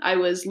 I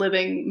was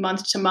living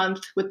month to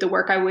month with the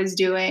work I was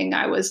doing.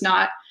 I was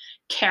not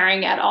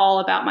caring at all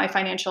about my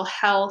financial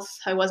health.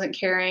 I wasn't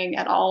caring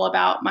at all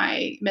about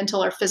my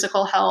mental or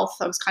physical health.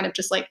 I was kind of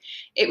just like,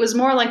 it was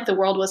more like the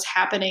world was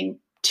happening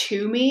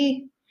to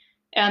me.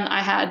 And I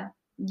had,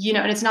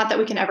 and it's not that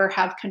we can ever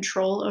have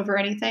control over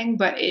anything,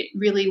 but it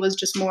really was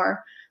just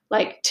more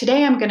like,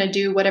 today I'm going to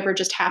do whatever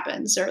just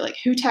happens, or like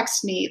who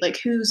texts me, like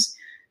who's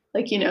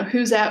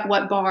at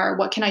what bar,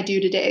 what can I do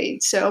today?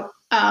 So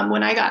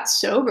when I got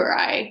sober,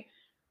 I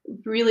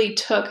really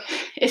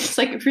it's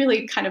like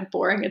really kind of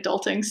boring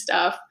adulting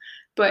stuff,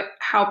 but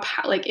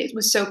it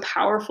was so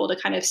powerful to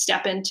kind of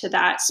step into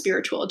that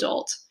spiritual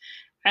adult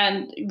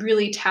and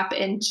really tap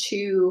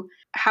into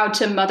how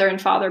to mother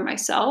and father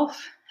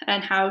myself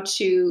and how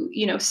to,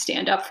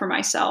 stand up for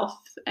myself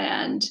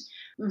and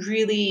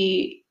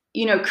really,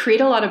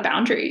 create a lot of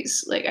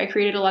boundaries. Like I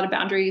created a lot of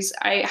boundaries.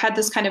 I had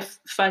this kind of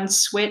fun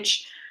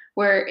switch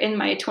where in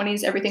my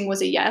 20s, everything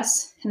was a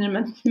yes. And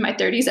in my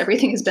 30s,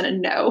 everything has been a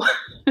no.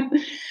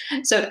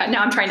 So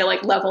now I'm trying to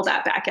like level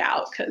that back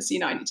out because,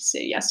 I need to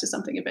say yes to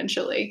something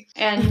eventually.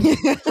 And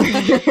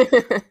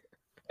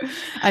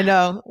I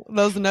know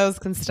those no's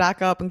can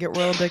stack up and get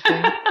real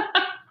addicting.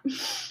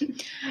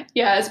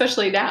 Yeah,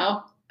 especially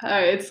now.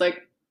 It's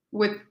like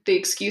with the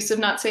excuse of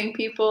not seeing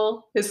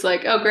people, it's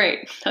like, oh,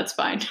 great, that's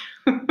fine.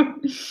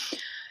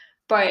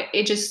 But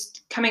it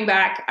just coming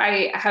back,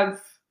 I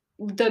have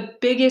the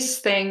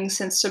biggest thing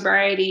since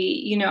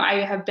sobriety,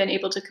 I have been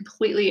able to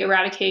completely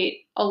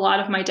eradicate a lot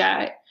of my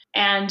debt.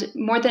 And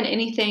more than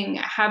anything,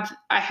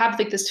 I have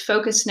like this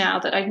focus now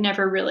that I've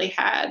never really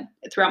had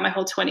throughout my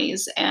whole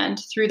 20s. And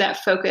through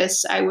that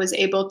focus, I was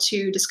able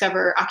to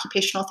discover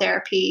occupational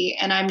therapy.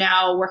 And I'm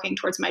now working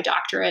towards my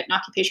doctorate in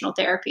occupational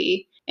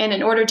therapy. And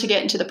in order to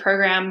get into the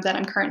program that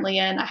I'm currently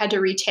in, I had to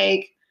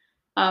retake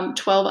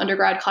 12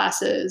 undergrad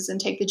classes and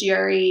take the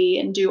GRE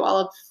and do all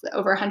of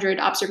over 100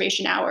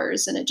 observation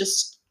hours. And it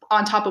just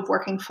on top of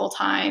working full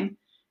time.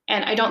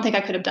 And I don't think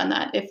I could have done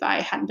that if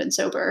I hadn't been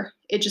sober.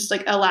 It just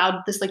like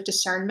allowed this like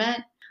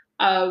discernment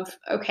of,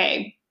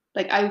 okay,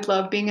 like I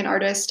love being an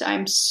artist.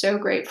 I'm so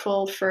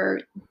grateful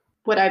for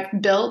what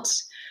I've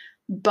built,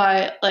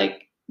 but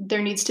like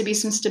there needs to be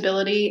some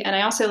stability. And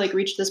I also like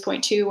reached this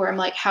point too, where I'm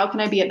like, how can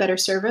I be a better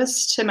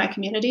service to my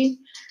community?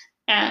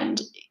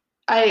 And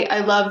I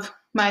love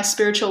my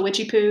spiritual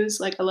witchy poos.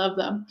 Like I love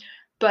them.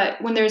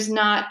 But when there's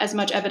not as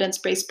much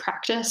evidence-based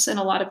practice in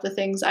a lot of the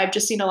things, I've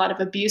just seen a lot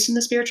of abuse in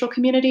the spiritual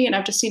community. And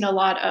I've just seen a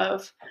lot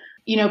of,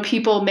 you know,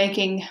 people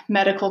making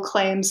medical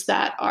claims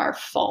that are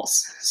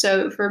false.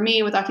 So for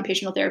me with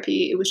occupational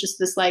therapy, it was just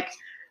this like,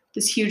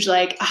 this huge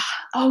like,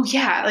 oh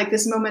yeah, like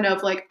this moment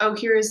of like, oh,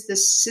 here is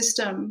this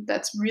system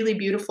that's really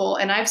beautiful.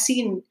 And I've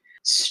seen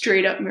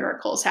straight up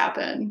miracles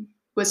happen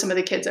with some of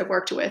the kids I've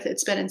worked with.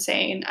 It's been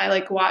insane. I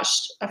like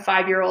watched a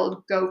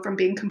 5-year-old go from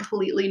being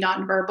completely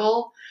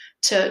nonverbal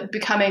to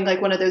becoming like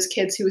one of those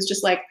kids who was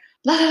just like,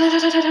 la, la, la,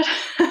 la,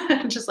 la,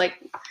 la. Just like,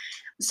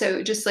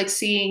 so just like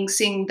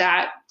seeing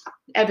that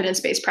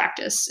evidence-based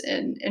practice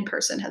in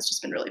person has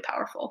just been really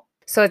powerful.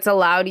 So it's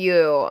allowed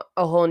you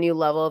a whole new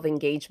level of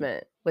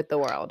engagement with the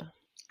world.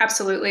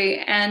 Absolutely.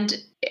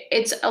 And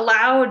it's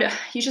allowed,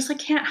 you just like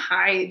can't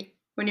hide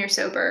when you're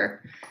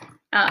sober.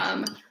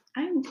 I'm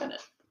gonna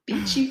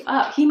beat you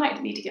up. He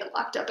might need to get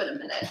locked up in a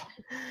minute.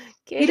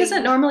 He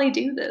doesn't normally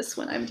do this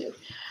when I'm doing.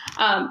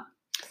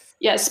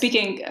 Yeah,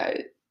 speaking,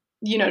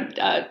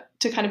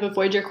 to kind of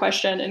avoid your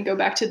question and go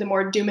back to the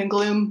more doom and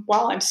gloom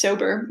while I'm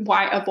sober,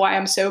 why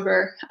I'm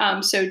sober.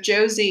 So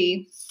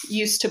Josie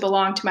used to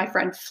belong to my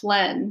friend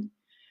Flynn.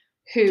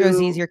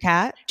 Josie's your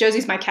cat?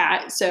 Josie's my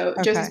cat. So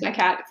Okay. Josie's my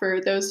cat. For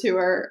those who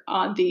are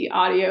on the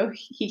audio,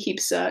 he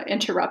keeps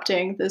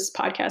interrupting this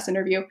podcast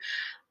interview.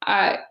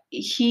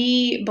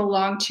 He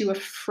belonged to a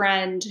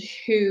friend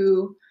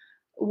who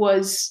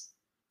was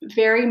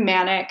very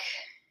manic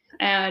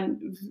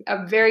and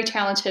a very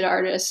talented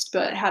artist,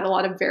 but had a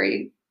lot of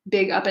very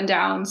big up and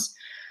downs.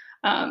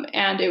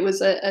 And it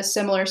was a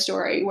similar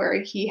story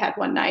where he had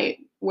one night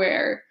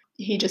where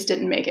he just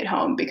didn't make it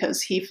home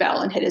because he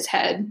fell and hit his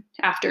head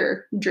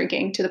after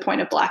drinking to the point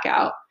of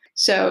blackout.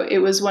 So it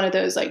was one of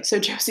those like, so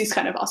Josie's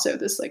kind of also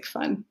this like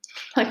fun,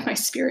 like my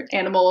spirit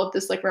animal of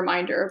this like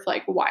reminder of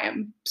like why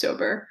I'm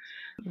sober.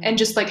 Mm-hmm. And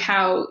just like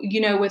how, you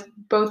know, with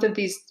both of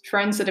these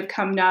friends that have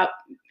come up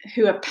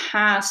who have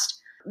passed,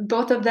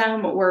 both of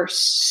them were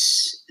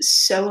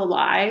so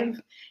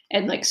alive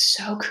and like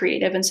so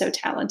creative and so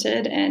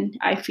talented. And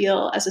I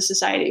feel as a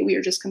society, we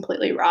are just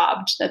completely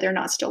robbed that they're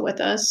not still with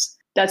us.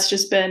 That's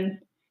just been,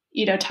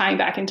 you know, tying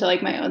back into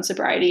like my own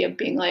sobriety of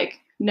being like,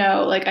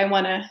 no, like I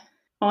want to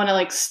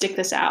like stick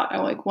this out. I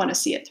like want to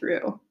see it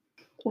through.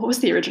 What was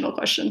the original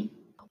question?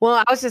 Well,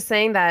 I was just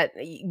saying that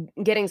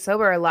getting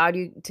sober allowed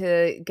you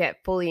to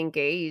get fully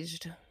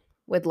engaged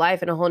with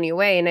life in a whole new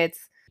way. And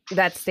it's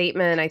that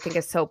statement I think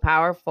is so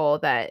powerful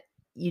that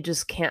you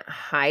just can't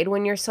hide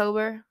when you're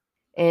sober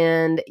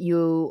and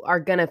you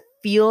are going to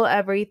feel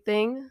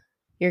everything.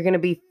 You're going to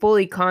be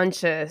fully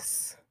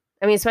conscious.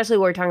 I mean, especially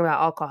when we're talking about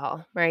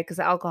alcohol, right? Because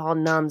alcohol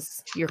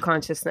numbs your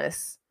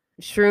consciousness.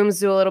 Shrooms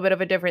do a little bit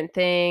of a different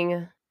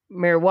thing.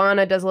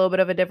 Marijuana does a little bit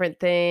of a different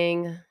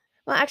thing.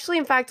 Well, actually,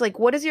 in fact, like,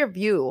 what is your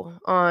view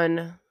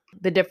on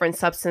the different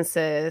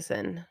substances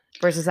and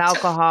versus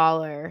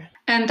alcohol?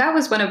 And that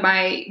was one of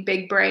my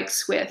big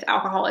breaks with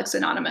Alcoholics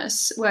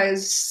Anonymous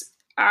was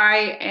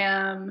I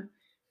am,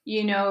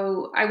 you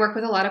know, I work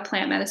with a lot of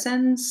plant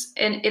medicines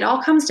and it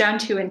all comes down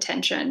to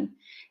intention.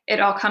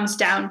 It all comes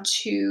down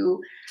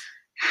to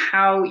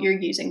how you're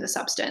using the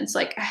substance.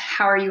 Like,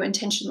 how are you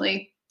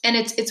intentionally? And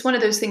it's one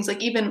of those things,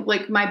 like even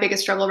like my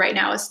biggest struggle right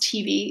now is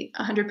TV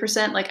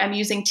 100%. Like I'm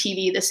using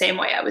TV the same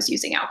way I was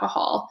using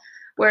alcohol,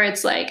 where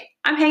it's like,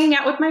 I'm hanging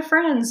out with my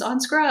friends on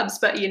Scrubs,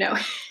 but you know,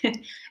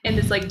 in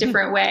this like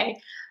different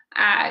way,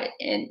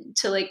 and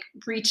to like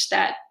reach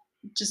that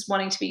just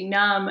wanting to be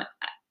numb.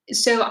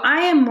 So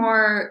I am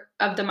more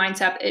of the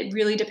mindset, it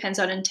really depends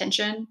on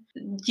intention.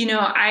 You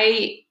know,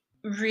 I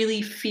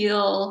really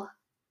feel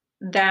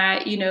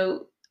that, you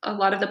know, a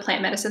lot of the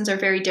plant medicines are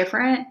very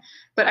different,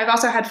 but I've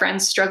also had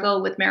friends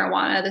struggle with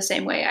marijuana the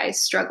same way I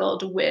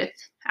struggled with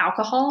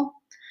alcohol.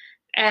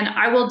 And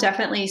I will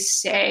definitely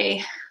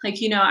say, like,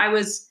 you know, I've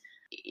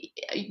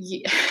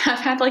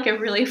had like a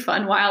really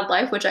fun, wild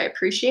life, which I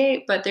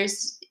appreciate, but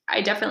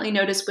I definitely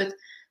noticed with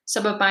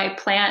some of my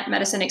plant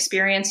medicine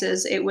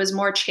experiences, it was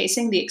more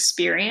chasing the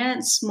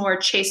experience, more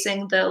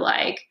chasing the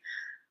like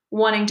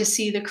wanting to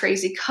see the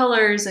crazy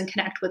colors and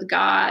connect with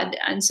God.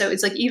 And so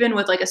it's like, even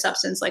with like a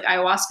substance like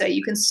ayahuasca,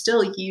 you can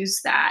still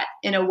use that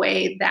in a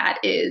way that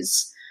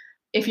is,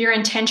 if your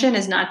intention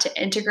is not to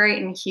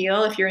integrate and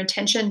heal, if your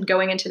intention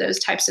going into those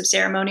types of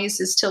ceremonies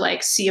is to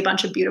like see a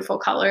bunch of beautiful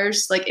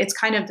colors, like it's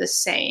kind of the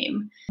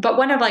same. But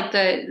one of like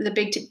the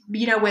big,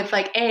 you know, with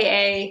like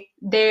AA,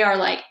 they are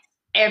like,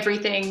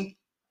 everything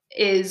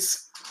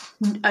is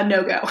a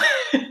no-go.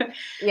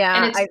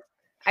 Yeah. And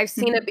I've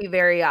seen it be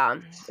very,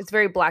 it's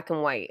very black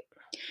and white.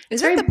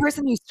 Isn't the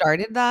person who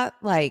started that,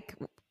 like,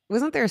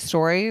 wasn't there a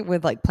story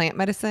with like plant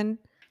medicine?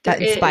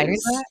 that inspired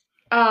is. that?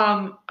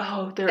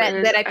 There That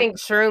is. that I think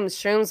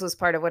shrooms was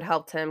part of what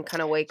helped him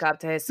kind of wake up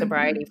to his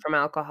sobriety Mhm. from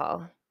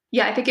alcohol.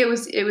 Yeah, I think it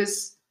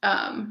was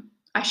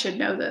I should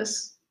know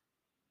this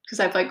because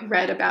I've like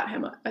read about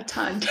him a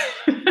ton.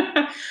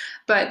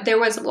 But there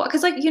was, well,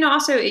 because like,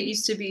 also it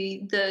used to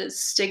be the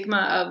stigma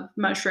of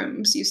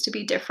mushrooms used to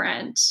be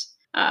different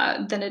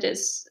than it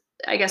is,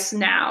 I guess,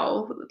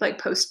 now, like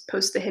post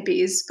the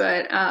hippies.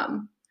 But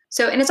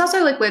so, and it's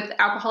also like with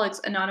Alcoholics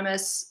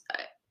Anonymous,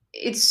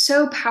 it's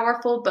so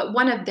powerful, but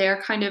one of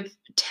their kind of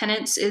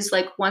tenets is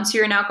like, once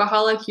you're an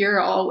alcoholic,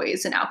 you're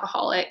always an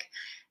alcoholic.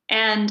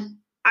 And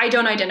I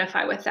don't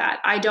identify with that.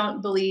 I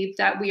don't believe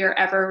that we are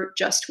ever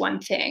just one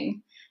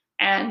thing.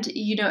 And,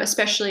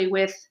 especially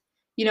with,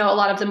 a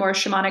lot of the more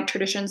shamanic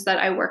traditions that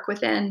I work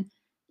within,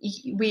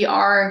 we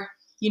are,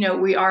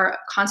 we are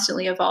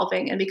constantly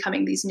evolving and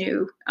becoming these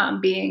new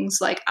beings.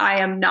 Like, I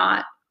am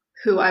not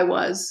who I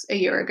was a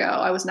year ago.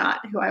 I was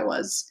not who I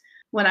was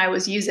when I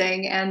was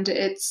using. And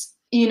it's,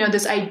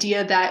 this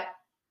idea that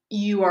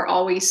you are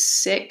always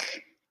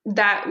sick,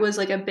 that was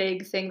like a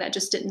big thing that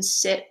just didn't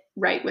sit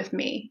right with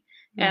me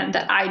and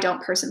that I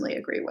don't personally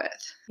agree with.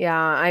 Yeah,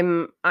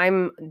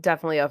 I'm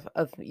definitely of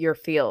your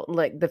feel,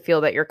 like the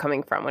feel that you're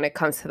coming from when it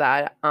comes to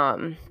that.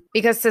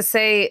 Because to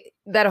say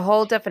that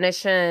whole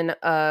definition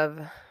of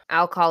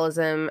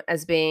alcoholism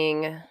as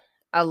being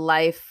a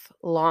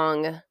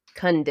lifelong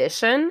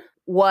condition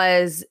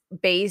was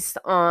based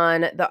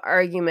on the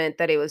argument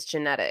that it was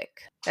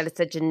genetic, that it's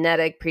a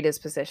genetic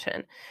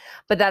predisposition.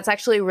 But that's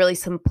actually really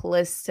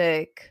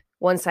simplistic,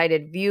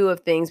 one-sided view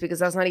of things, because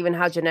that's not even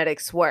how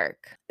genetics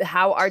work.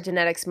 How our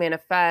genetics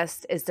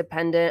manifest is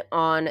dependent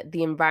on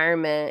the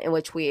environment in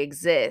which we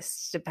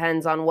exist,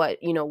 depends on what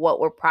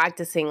we're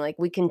practicing. Like,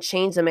 we can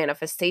change the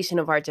manifestation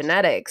of our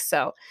genetics.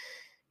 So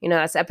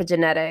that's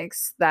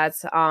epigenetics,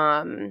 that's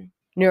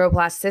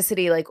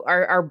neuroplasticity, like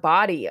our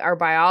body, our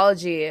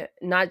biology,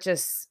 not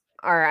just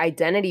our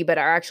identity, but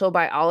our actual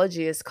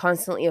biology is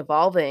constantly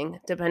evolving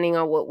depending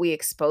on what we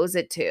expose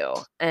it to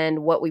and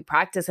what we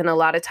practice. And a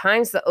lot of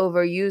times the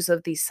overuse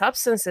of these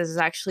substances is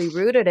actually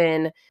rooted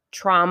in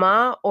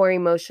trauma or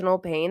emotional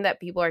pain that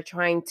people are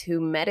trying to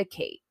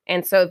medicate.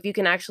 And so if you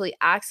can actually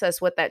access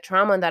what that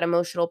trauma and that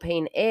emotional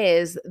pain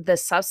is, the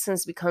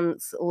substance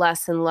becomes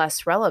less and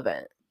less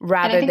relevant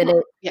rather than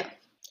it. Yeah.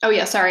 Oh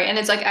yeah, sorry. And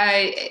it's like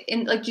I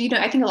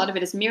think a lot of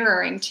it is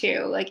mirroring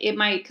too. Like, it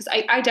might, because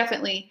I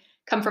definitely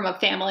come from a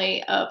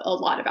family of a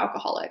lot of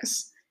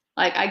alcoholics.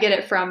 Like, I get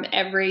it from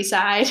every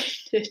side.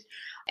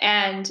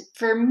 And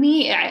for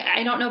me,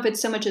 I don't know if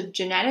it's so much of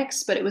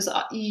genetics, but it was,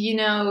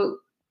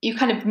 you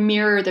kind of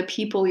mirror the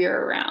people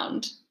you're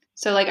around.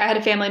 So like, I had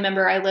a family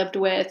member I lived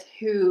with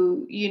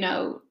who,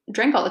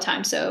 drank all the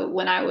time. So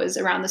when I was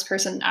around this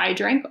person, I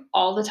drank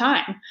all the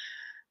time.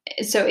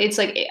 So it's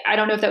like, I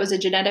don't know if that was a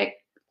genetic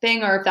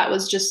thing or if that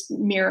was just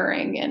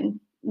mirroring and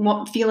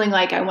feeling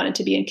like I wanted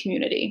to be in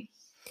community.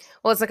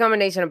 Well, it's a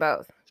combination of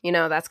both.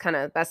 That's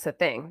the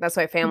thing. That's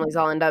why families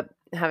all end up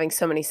having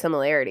so many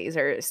similarities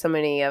or so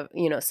many of,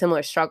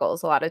 similar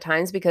struggles a lot of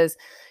times, because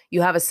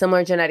you have a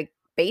similar genetic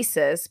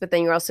basis, but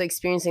then you're also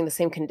experiencing the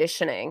same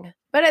conditioning.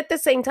 But at the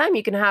same time,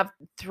 you can have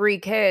 3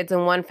 kids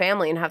in one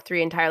family and have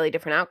 3 entirely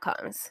different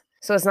outcomes.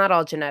 So it's not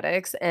all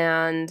genetics.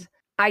 And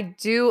I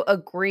do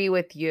agree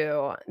with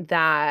you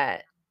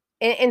that,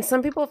 and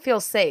some people feel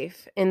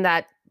safe in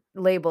that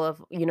label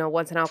of,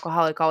 once an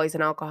alcoholic, always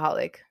an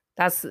alcoholic.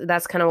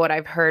 That's kind of what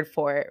I've heard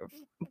for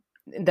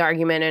the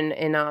argument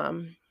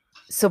in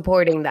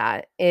supporting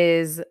that,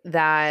 is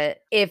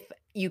that if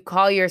you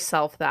call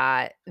yourself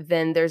that,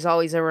 then there's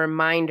always a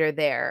reminder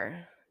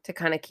there to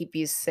kind of keep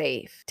you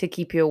safe, to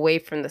keep you away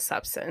from the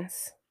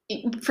substance.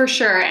 For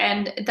sure.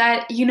 And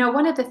that,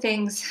 one of the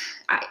things,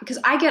 because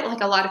I get like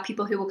a lot of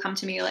people who will come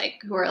to me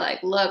who are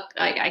like, look,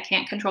 I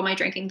can't control my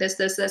drinking, this.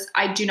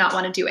 I do not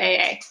want to do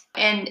AA.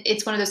 And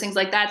it's one of those things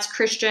like, that's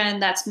Christian,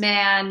 that's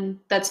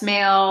man, that's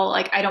male.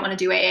 Like, I don't want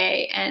to do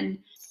AA. And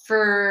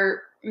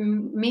for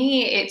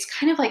me, it's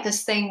kind of like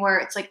this thing where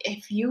it's like,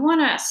 if you want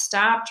to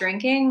stop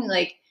drinking,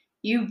 like,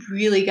 you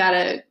really got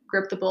to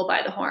grip the bull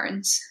by the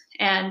horns.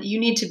 And you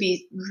need to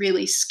be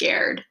really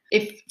scared.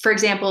 If, for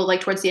example,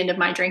 like towards the end of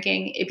my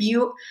drinking,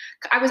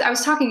 I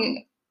was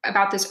talking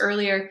about this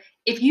earlier.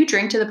 If you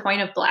drink to the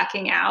point of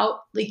blacking out,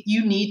 like,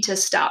 you need to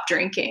stop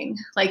drinking.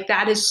 Like,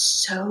 that is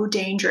so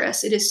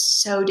dangerous. It is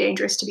so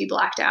dangerous to be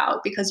blacked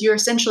out because you're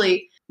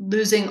essentially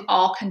losing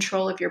all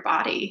control of your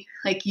body.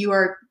 Like, you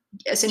are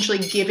essentially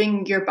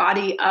giving your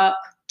body up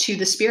to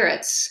the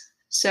spirits.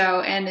 So,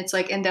 and it's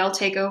like, and they'll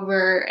take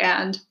over.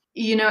 And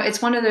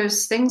it's one of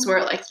those things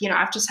where, like,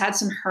 I've just had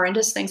some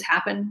horrendous things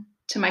happen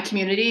to my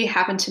community,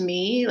 happen to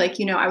me. Like,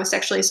 I was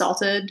sexually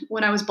assaulted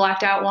when I was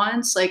blacked out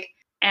once. Like,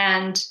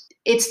 and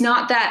it's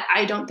not that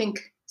I don't think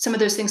some of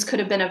those things could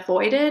have been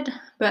avoided,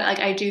 but like,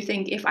 I do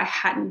think if I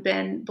hadn't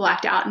been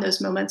blacked out in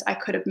those moments, I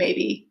could have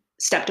maybe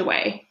stepped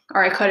away,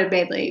 or I could have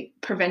maybe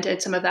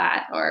prevented some of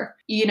that, or,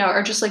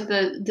 or just like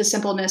the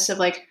simpleness of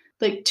like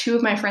 2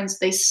 of my friends,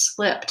 they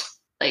slipped,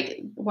 like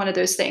one of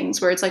those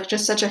things where it's like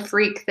just such a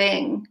freak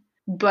thing.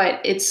 But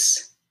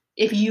it's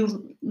if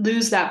you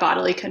lose that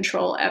bodily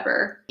control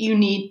ever, you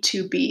need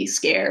to be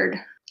scared.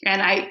 And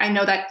I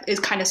know that is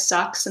kind of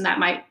sucks, and that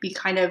might be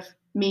kind of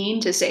mean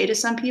to say to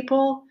some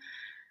people,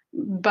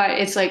 but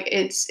it's like,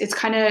 it's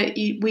kind of,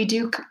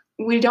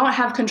 we don't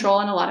have control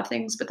on a lot of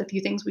things, but the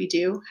few things we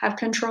do have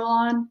control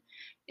on,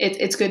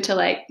 it's good to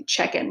like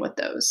check in with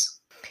those.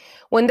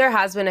 When there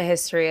has been a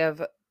history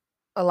of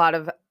a lot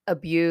of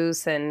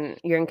abuse and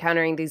you're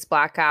encountering these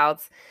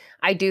blackouts,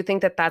 I do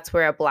think that that's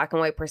where a black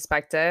and white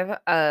perspective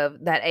of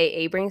that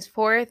AA brings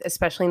forth,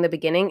 especially in the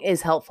beginning,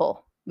 is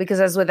helpful. Because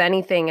as with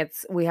anything,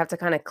 we have to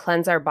kind of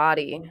cleanse our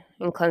body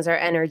and cleanse our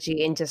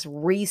energy and just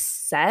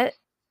reset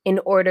in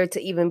order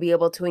to even be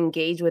able to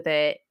engage with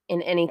it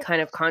in any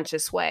kind of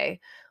conscious way,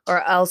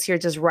 or else you're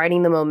just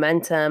riding the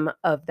momentum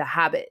of the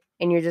habit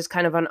and you're just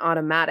kind of on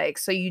automatic.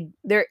 So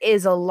there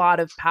is a lot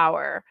of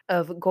power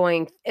of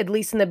going, at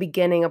least in the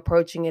beginning,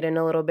 approaching it in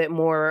a little bit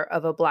more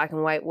of a black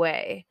and white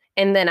way.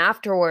 And then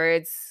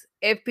afterwards,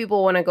 if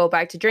people want to go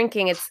back to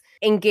drinking, it's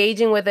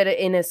engaging with it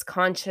in as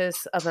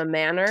conscious of a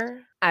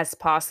manner as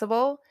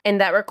possible. And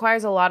that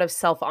requires a lot of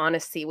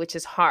self-honesty, which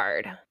is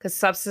hard because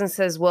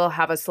substances will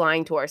have us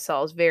lying to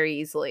ourselves very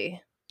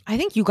easily. I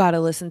think you got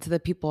to listen to the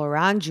people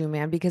around you,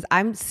 man, because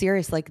I'm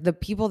serious. Like the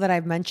people that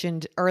I've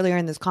mentioned earlier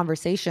in this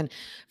conversation,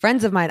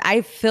 friends of mine,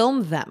 I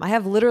filmed them. I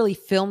have literally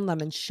filmed them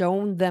and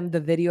shown them the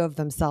video of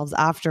themselves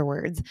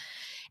afterwards.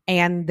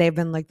 And they've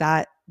been like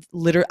that.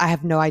 Literally, I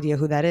have no idea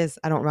who that is.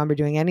 I don't remember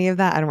doing any of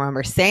that. I don't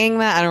remember saying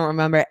that. I don't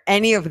remember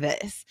any of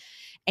this.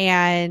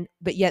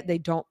 But yet they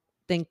don't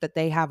think that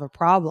they have a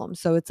problem.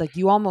 So it's like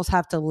you almost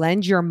have to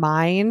lend your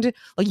mind.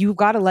 Like you've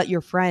got to let your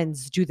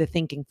friends do the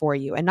thinking for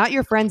you, and not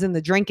your friends in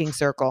the drinking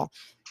circle,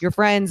 your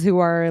friends who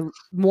are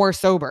more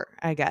sober,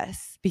 I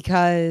guess,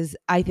 because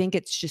I think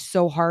it's just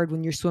so hard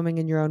when you're swimming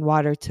in your own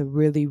water to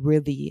really,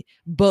 really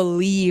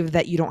believe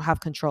that you don't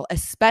have control,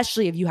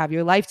 especially if you have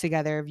your life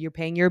together, if you're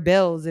paying your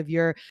bills, if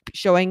you're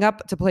showing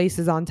up to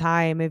places on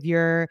time, if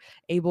you're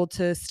able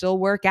to still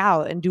work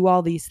out and do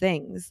all these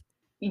things.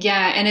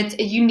 Yeah, and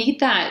you need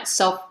that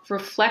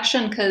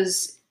self-reflection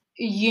because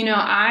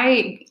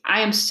I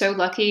am so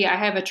lucky. I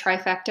have a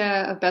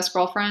trifecta of best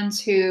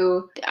girlfriends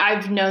who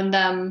I've known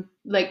them,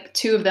 like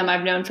two of them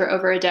I've known for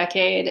over a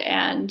decade,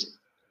 and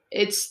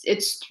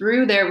it's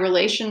through their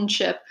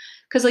relationship.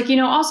 Because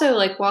also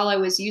like while I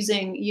was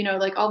using,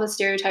 like all the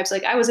stereotypes,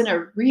 like I was in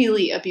a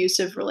really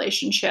abusive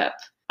relationship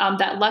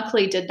that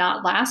luckily did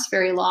not last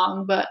very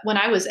long. But when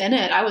I was in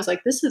it, I was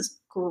like, this is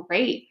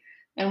great.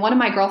 And one of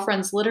my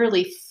girlfriends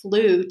literally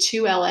flew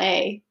to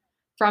LA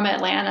from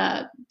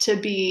Atlanta to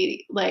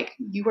be like,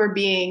 you were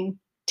being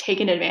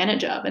taken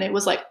advantage of. And it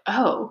was like,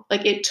 oh,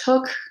 like it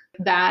took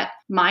that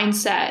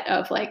mindset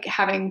of like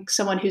having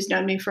someone who's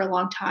known me for a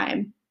long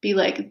time be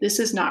like, this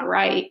is not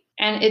right.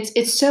 And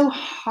it's so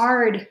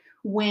hard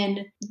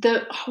when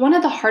one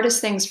of the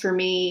hardest things for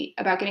me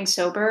about getting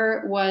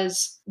sober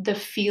was the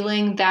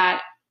feeling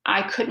that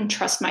I couldn't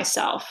trust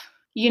myself.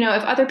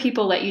 If other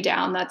people let you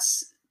down,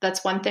 that's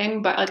one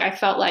thing, but like I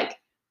felt like,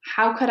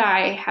 how could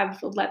I have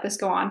let this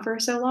go on for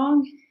so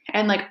long?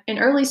 And like in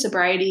early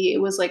sobriety,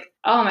 it was like,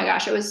 oh my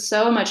gosh, it was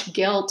so much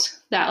guilt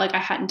that like I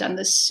hadn't done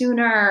this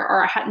sooner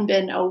or I hadn't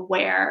been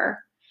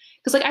aware.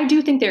 Because like I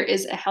do think there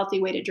is a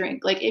healthy way to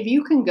drink. Like if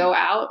you can go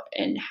out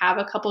and have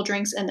a couple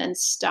drinks and then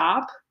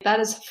stop, that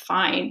is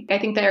fine. I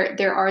think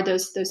there are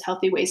those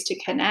healthy ways to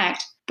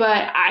connect.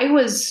 But I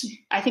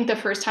think the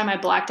first time I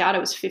blacked out, I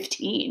was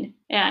 15.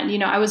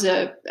 And, I was,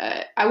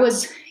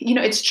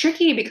 it's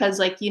tricky because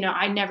like,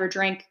 I never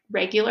drank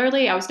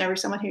regularly. I was never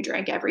someone who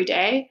drank every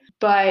day.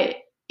 But,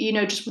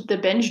 just with the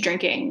binge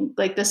drinking,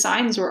 like the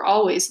signs were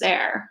always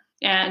there.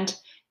 And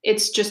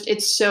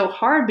it's so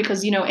hard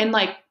because,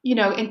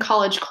 in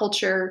college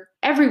culture,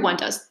 everyone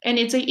does. And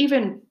it's like,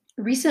 even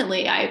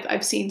recently,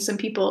 I've seen some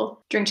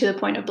people drink to the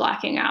point of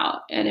blacking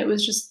out. And it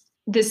was just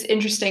this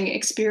interesting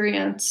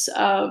experience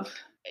of,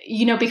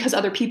 because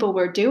other people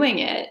were doing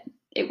it,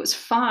 it was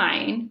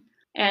fine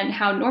and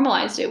how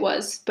normalized it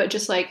was. But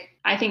just like,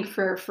 I think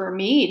for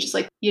me, just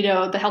like,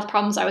 the health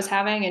problems I was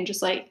having and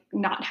just like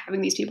not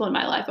having these people in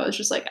my life, I was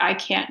just like, I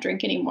can't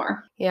drink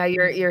anymore. Yeah.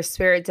 Your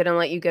spirit didn't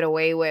let you get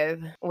away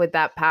with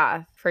that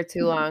path for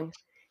too long.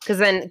 Cause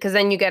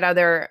then you get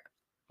other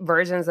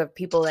versions of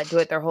people that do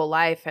it their whole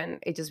life and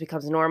it just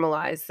becomes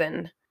normalized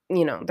and,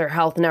 their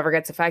health never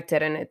gets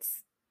affected. And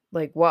it's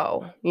like,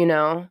 whoa,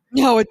 No,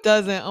 it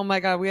doesn't. Oh my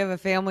God. We have a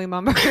family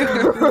member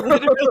who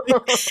literally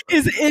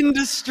is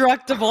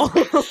indestructible.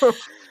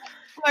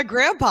 My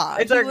grandpa.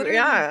 It's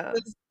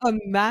a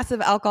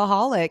massive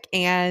alcoholic.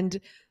 And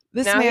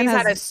this now man he's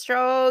had a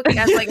stroke. He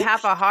has like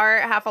half a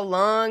heart, half a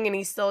lung, and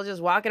he's still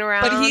just walking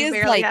around. But he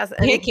is like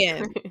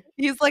kicking.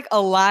 He's like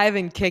alive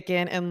and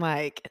kicking and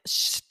like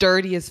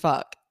sturdy as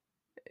fuck.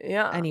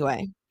 Yeah.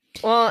 Anyway.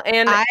 Well,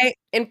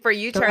 and for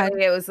you,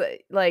 Charlie, it was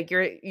like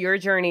your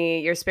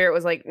journey, your spirit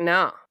was like,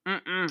 no,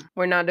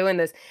 we're not doing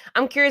this.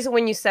 I'm curious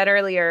when you said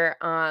earlier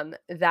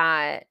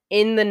that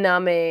in the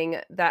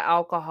numbing that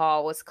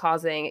alcohol was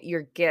causing,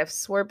 your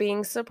gifts were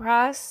being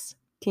suppressed.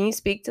 Can you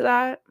speak to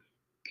that?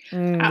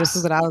 This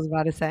is what I was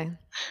about to say.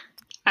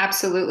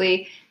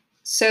 Absolutely.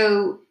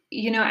 So,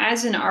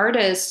 as an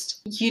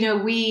artist,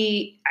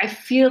 I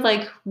feel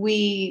like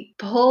we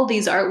pull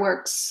these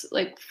artworks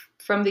like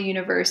from the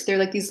universe. They're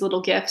like these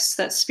little gifts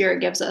that spirit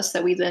gives us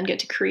that we then get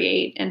to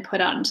create and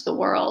put out into the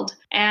world.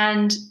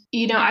 And,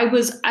 I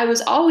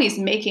was always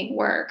making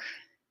work.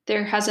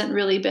 There hasn't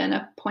really been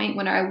a point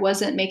when I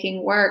wasn't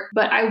making work,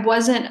 but I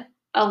wasn't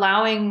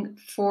allowing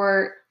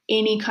for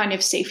any kind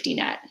of safety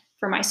net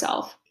for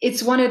myself.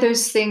 It's one of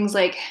those things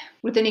like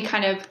with any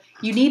kind of,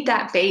 you need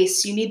that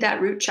base, you need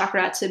that root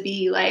chakra to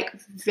be like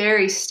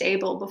very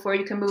stable before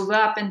you can move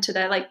up into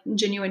that like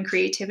genuine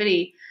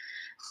creativity.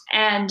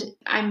 And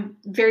I'm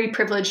very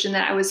privileged in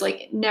that I was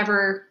like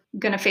never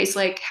going to face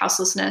like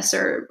houselessness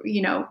or,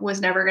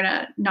 was never going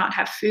to not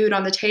have food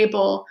on the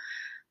table.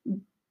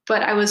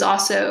 But I was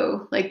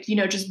also like,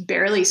 just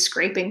barely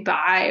scraping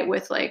by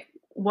with like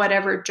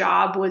whatever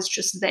job was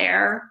just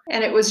there.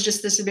 And it was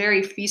just this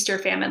very feast or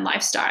famine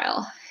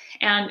lifestyle.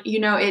 And,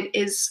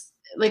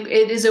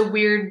 it is a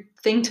weird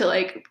thing to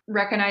like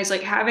recognize,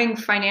 like having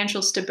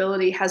financial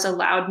stability has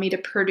allowed me to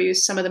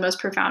produce some of the most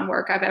profound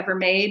work I've ever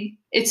made.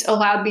 It's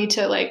allowed me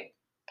to like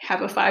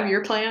have a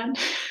 5-year plan.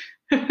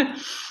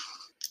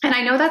 And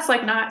I know that's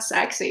like not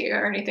sexy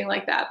or anything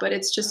like that, but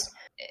it's just,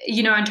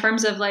 in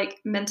terms of like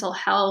mental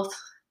health,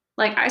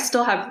 like I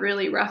still have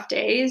really rough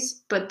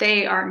days, but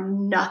they are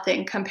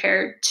nothing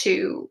compared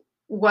to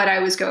what I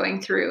was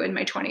going through in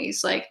my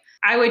 20s. Like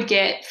I would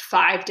get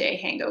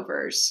 5-day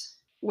hangovers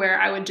where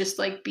I would just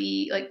like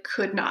be like,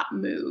 could not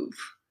move,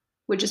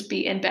 would just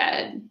be in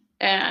bed.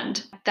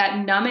 And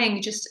that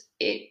numbing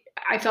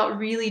I felt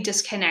really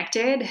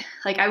disconnected.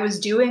 Like I was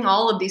doing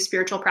all of these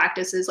spiritual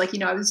practices. Like,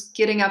 I was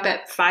getting up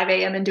at 5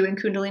 a.m. and doing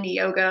Kundalini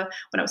yoga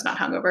when I was not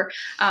hungover.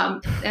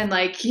 And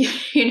like,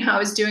 I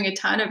was doing a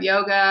ton of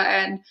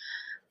yoga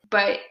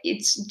but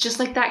it's just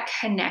like that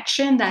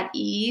connection, that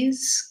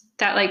ease,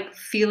 that like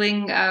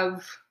feeling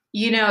of,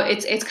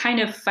 it's kind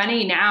of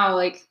funny now.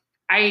 Like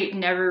I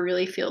never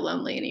really feel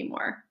lonely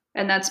anymore.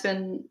 And that's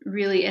been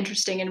really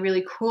interesting and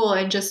really cool.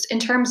 And just in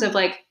terms of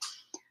like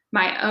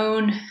my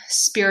own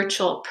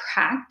spiritual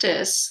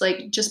practice,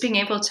 like just being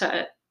able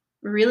to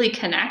really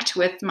connect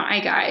with my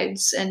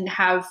guides and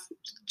have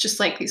just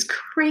like these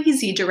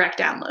crazy direct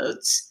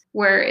downloads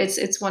where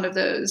it's one of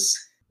those,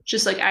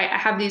 just like I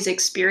have these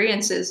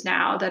experiences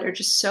now that are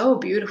just so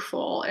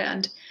beautiful.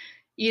 And,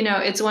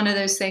 it's one of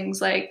those things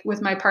like with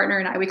my partner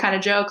and I, we kind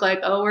of joke like,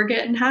 oh, we're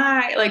getting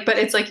high. Like, but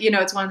it's like,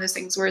 it's one of those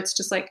things where it's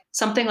just like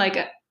something like,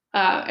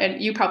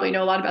 and you probably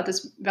know a lot about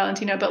this,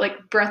 Valentina, but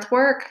like breath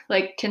work,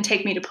 like can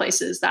take me to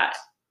places that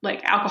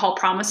like alcohol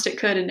promised it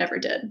could and never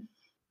did.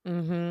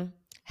 Mm-hmm.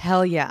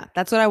 Hell yeah.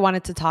 That's what I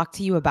wanted to talk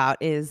to you about.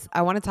 Is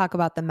I want to talk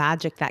about the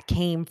magic that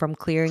came from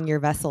clearing your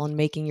vessel and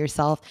making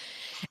yourself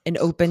an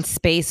open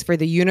space for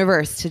the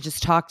universe to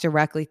just talk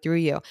directly through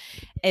you.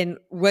 And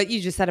what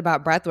you just said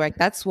about breath work,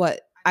 that's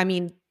what, I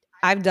mean,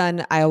 I've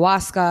done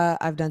ayahuasca,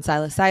 I've done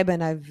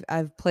psilocybin,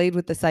 I've played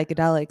with the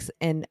psychedelics,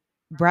 and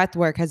breath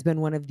work has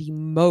been one of the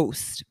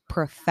most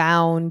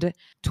profound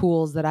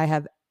tools that I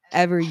have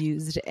ever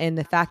used. And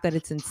the fact that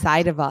it's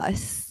inside of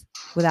us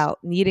without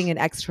needing an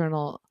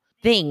external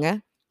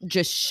thing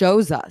just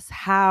shows us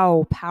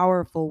how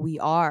powerful we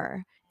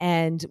are.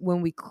 And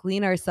when we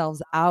clean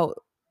ourselves out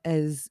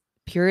as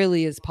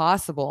purely as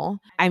possible,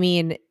 I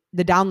mean,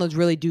 the downloads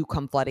really do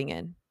come flooding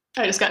in.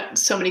 I just got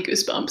so many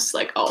goosebumps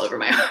like all over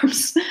my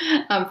arms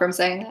from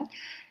saying that.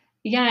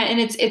 Yeah, and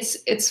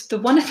it's the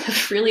one of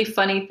the really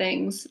funny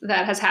things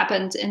that has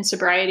happened in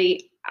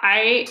sobriety.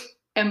 I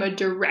am a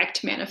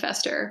direct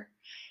manifester.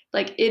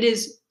 Like it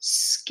is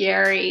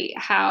scary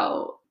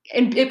how,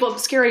 and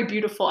scary,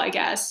 beautiful, I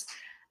guess.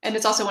 And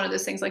it's also one of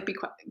those things like be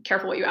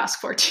careful what you ask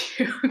for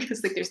too,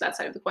 because like there's that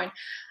side of the coin.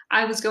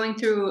 I was going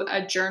through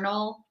a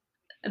journal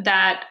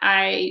that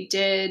I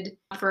did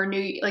for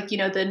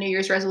the New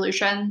Year's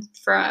resolution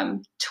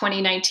from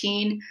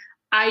 2019.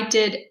 I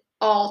did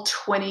all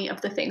 20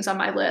 of the things on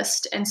my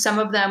list. And some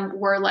of them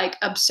were like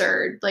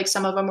absurd. Like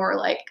some of them were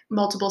like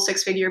multiple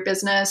 6-figure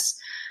business,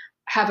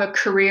 have a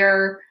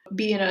career,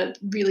 be in a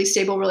really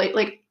stable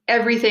like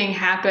everything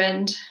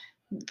happened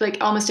like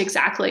almost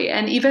exactly.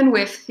 And even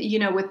with,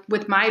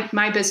 with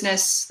my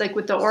business, like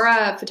with the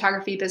Aura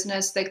photography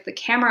business, like the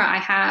camera I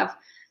have,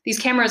 these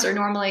cameras are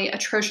normally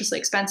atrociously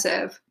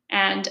expensive.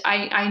 And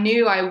I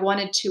knew I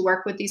wanted to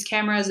work with these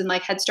cameras and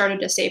like had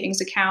started a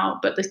savings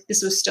account, but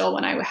this was still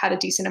when I had a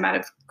decent amount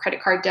of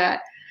credit card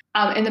debt.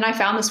 And then I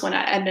found this one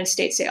at an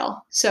estate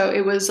sale. So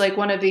it was like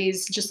one of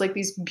these, just like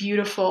these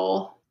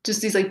beautiful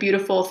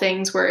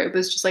things where it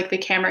was just like the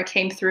camera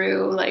came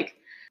through. Like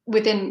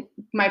within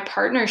my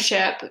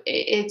partnership,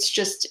 it's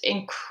just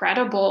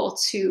incredible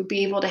to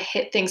be able to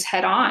hit things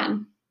head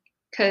on.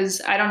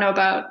 Cause I don't know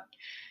about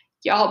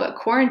y'all, but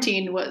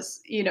quarantine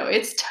was,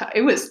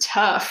 it was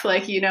tough.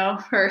 Like,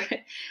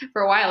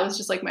 for a while, it was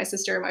just like my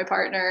sister and my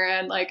partner,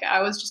 and like,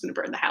 I was just going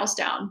to burn the house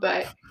down,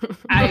 but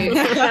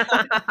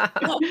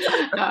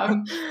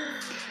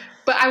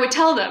but I would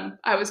tell them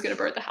I was going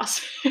to burn the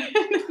house.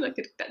 I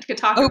could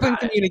talk open about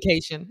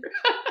communication.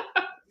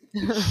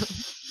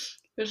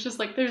 It's just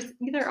like there's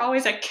either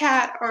always a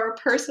cat or a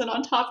person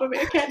on top of me.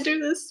 I can't do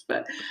this,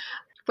 but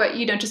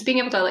just being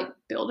able to like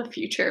build a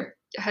future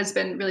has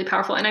been really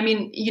powerful. And I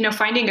mean,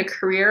 finding a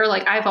career,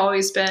 like I've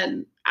always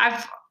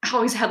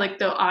had like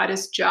the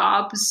oddest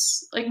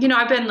jobs. Like,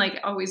 I've been like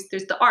always,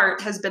 there's the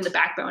art has been the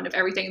backbone of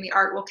everything, and the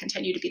art will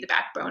continue to be the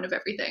backbone of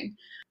everything.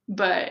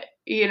 But,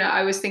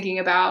 I was thinking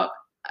about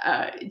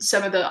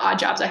some of the odd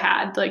jobs I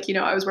had. Like,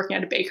 I was working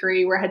at a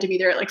bakery where I had to be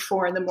there at like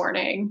 4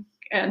 a.m,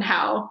 and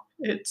how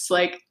it's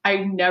like, I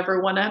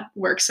never want to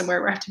work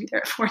somewhere where I have to be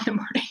there at 4 a.m.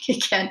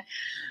 again.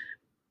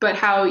 But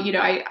how,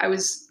 I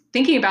was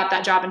thinking about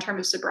that job in terms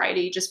of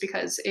sobriety, just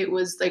because it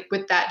was like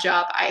with that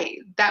job,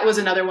 that was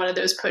another one of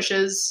those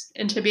pushes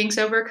into being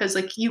sober. Cause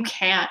like you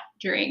can't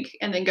drink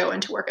and then go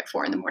into work at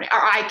 4 a.m, or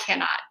I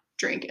cannot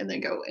drink and then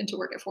go into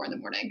work at 4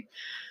 a.m.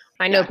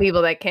 I know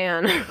people that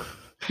can.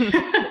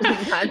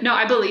 No,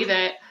 I believe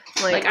it.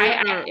 Like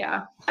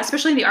yeah,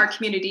 especially in the art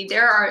community,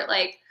 there are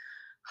like,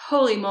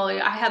 holy moly,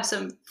 I have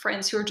some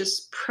friends who are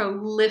just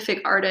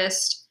prolific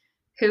artists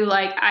who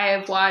like I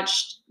have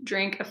watched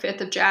drink a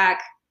fifth of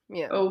Jack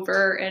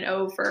over and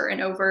over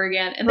and over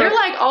again. And they're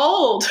like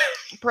old.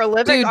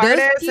 Prolific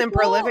artists and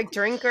prolific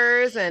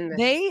drinkers. And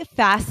they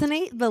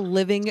fascinate the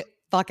living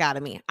fuck out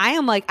of me. I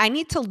am like, I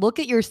need to look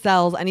at your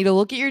cells. I need to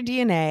look at your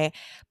DNA,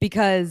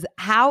 because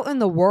how in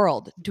the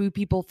world do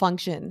people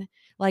function?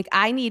 Like,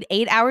 I need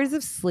 8 hours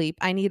of sleep.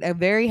 I need a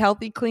very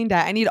healthy, clean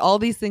diet. I need all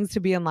these things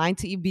to be in line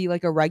to be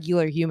like a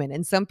regular human.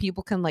 And some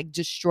people can like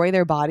destroy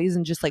their bodies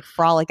and just like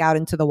frolic out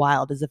into the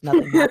wild as if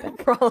nothing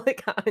happened.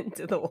 Frolic out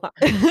into the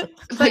wild.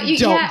 But you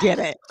don't get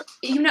it.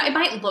 It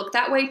might look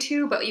that way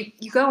too, but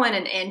you go in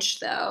an inch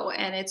though,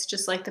 and it's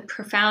just like the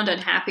profound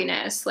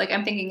unhappiness. Like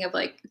I'm thinking of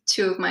like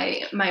 2 of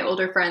my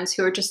older friends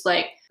who are just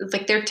like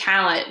their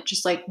talent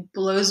just like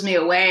blows me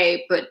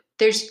away, but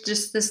there's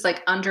just this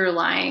like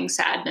underlying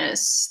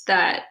sadness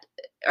that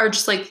are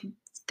just like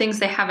things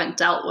they haven't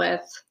dealt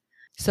with.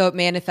 So it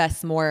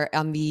manifests more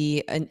on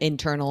the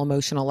internal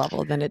emotional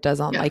level than it does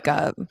on like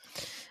a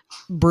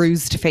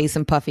bruised face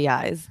and puffy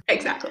eyes.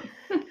 Exactly.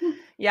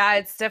 Yeah,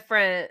 it's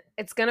different.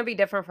 It's going to be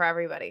different for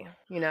everybody.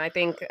 I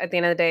think at the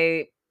end of the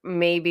day,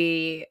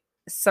 maybe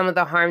some of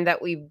the harm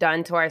that we've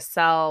done to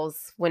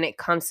ourselves when it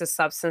comes to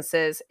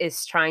substances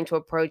is trying to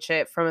approach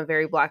it from a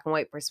very black and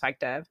white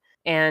perspective.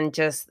 And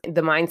just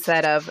the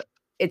mindset of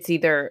it's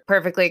either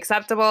perfectly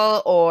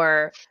acceptable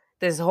or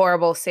this is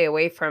horrible, stay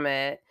away from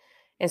it.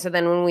 And so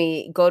then when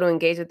we go to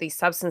engage with these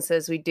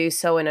substances, we do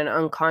so in an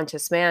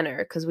unconscious manner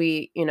because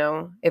we,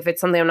 if it's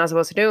something I'm not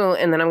supposed to do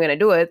and then I'm going to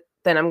do it,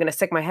 then I'm going to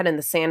stick my head in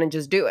the sand and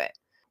just do it.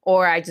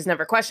 Or I just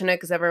never question it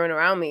because everyone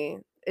around me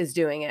is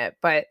doing it.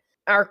 But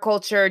our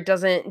culture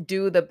doesn't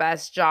do the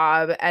best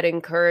job at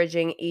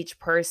encouraging each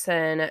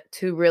person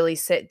to really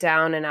sit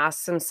down and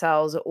ask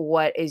themselves,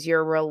 what is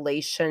your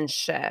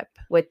relationship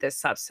with this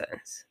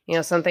substance?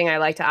 Something I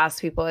like to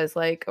ask people is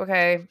like,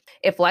 okay,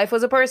 if life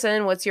was a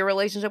person, what's your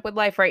relationship with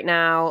life right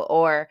now?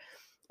 Or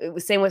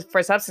same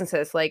for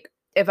substances, like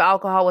if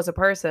alcohol was a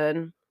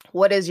person,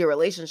 what is your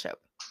relationship?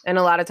 And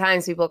a lot of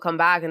times people come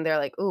back and they're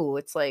like, ooh,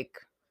 it's like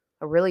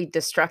a really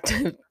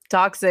destructive,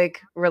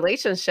 toxic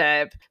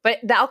relationship. But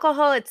the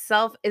alcohol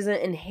itself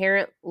isn't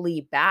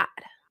inherently bad.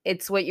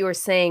 It's what you were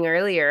saying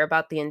earlier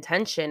about the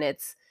intention.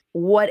 It's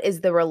what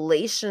is the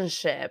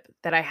relationship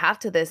that I have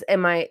to this?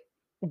 Am I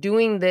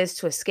doing this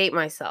to escape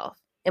myself?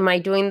 Am I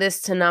doing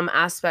this to numb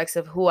aspects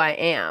of who I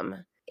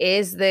am?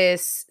 Is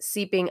this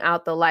seeping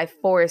out the life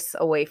force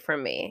away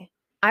from me?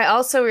 I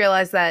also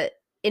realized that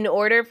in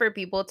order for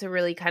people to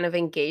really kind of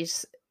engage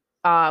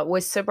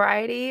with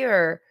sobriety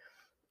or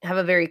have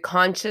a very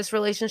conscious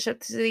relationship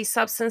to these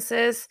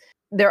substances,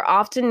 there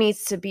often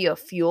needs to be a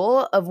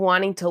fuel of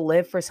wanting to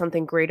live for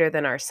something greater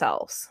than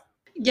ourselves.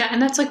 Yeah.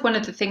 And that's like one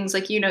of the things,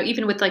 like,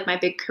 even with like my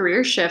big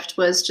career shift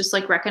was just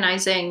like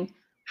recognizing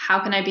how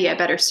can I be a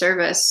better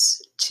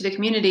service to the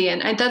community?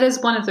 And that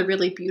is one of the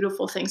really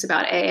beautiful things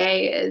about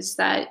AA is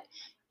that,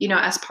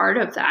 as part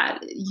of that,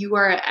 you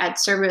are at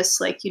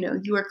service, like,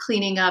 you are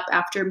cleaning up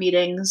after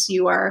meetings,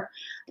 you're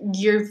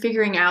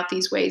figuring out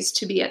these ways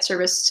to be at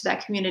service to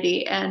that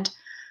community. And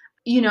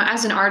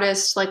as an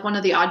artist, like one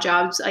of the odd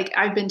jobs, like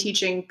I've been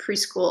teaching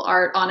preschool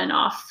art on and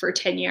off for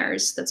 10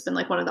 years. That's been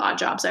like one of the odd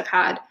jobs I've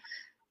had.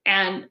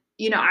 And,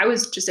 I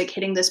was just like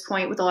hitting this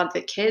point with a lot of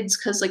the kids.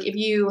 Cause like, if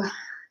you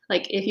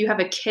have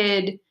a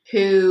kid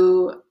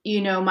who,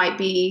 might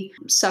be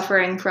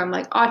suffering from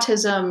like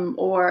autism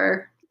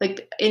or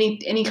like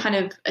any kind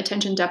of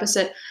attention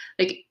deficit,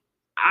 like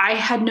I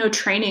had no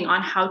training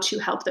on how to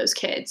help those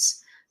kids.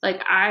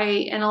 Like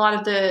and a lot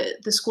of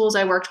the schools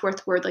I worked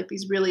with were like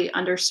these really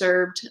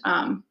underserved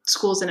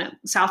schools in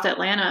South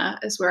Atlanta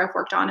is where I've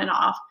worked on and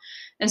off.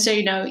 And so,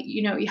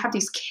 you have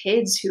these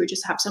kids who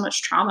just have so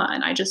much trauma.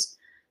 And I just,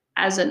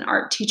 as an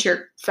art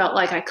teacher, felt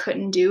like I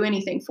couldn't do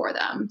anything for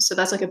them. So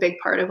that's like a big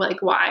part of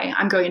like why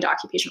I'm going into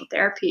occupational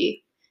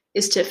therapy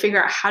is to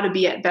figure out how to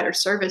be at better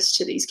service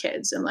to these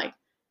kids and like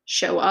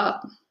show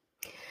up.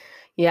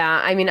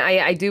 Yeah, I mean,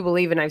 I do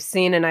believe and I've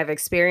seen and I've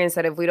experienced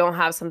that if we don't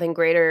have something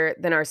greater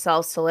than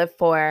ourselves to live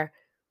for,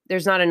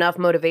 there's not enough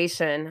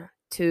motivation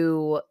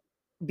to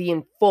be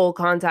in full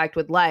contact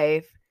with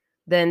life,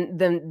 then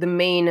the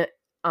main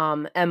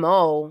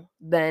MO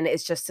then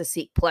is just to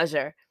seek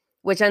pleasure,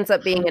 which ends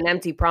up being an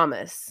empty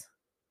promise.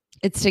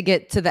 It's to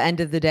get to the end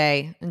of the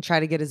day and try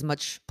to get as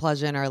much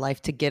pleasure in our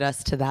life to get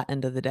us to that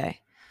end of the day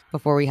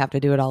before we have to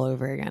do it all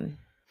over again.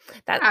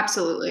 That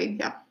absolutely.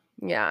 Yeah.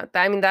 Yeah.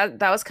 I mean, that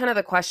was kind of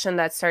the question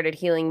that started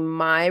healing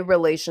my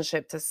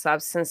relationship to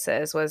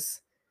substances.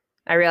 Was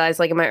I realized,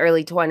 like, in my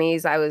early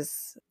 20s, I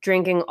was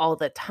drinking all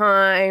the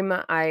time.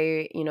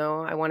 I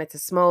wanted to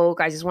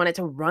smoke. I just wanted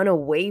to run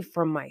away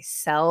from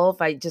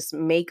myself. I just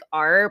make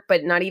art,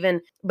 but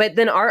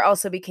then art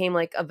also became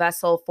like a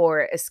vessel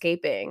for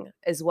escaping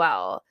as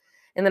well.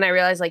 And then I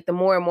realized, like, the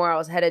more and more I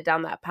was headed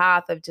down that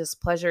path of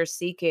just pleasure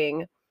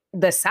seeking,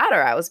 the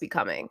sadder I was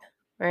becoming.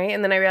 Right.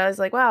 And then I realized,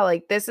 like, wow,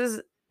 like,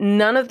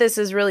 none of this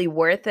is really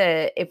worth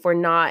it if we're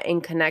not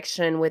in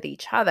connection with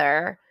each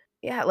other.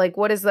 Yeah. Like,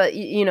 what is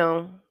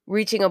the,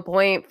 reaching a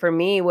point for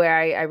me where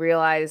I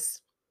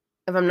realize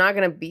if I'm not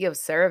going to be of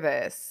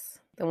service,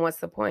 then what's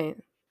the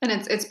point? And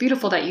it's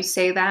beautiful that you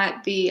say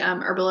that. The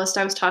herbalist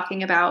I was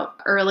talking about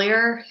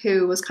earlier,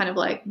 who was kind of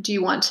like, do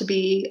you want to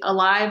be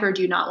alive or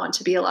do you not want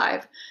to be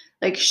alive?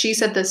 Like, she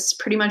said this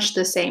pretty much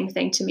the same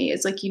thing to me.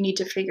 It's like, you need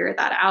to figure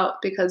that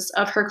out, because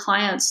of her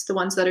clients, the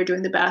ones that are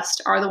doing the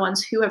best are the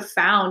ones who have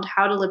found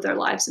how to live their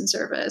lives in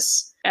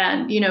service.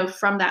 And,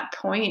 from that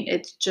point,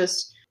 it's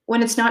just,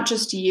 when it's not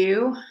just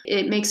you,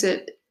 it makes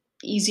it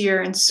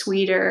easier and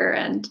sweeter,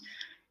 and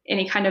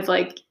any kind of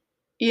like,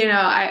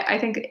 I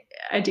think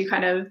I do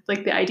kind of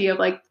like the idea of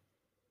like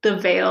the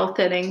veil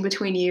thinning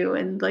between you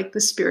and like the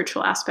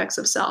spiritual aspects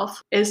of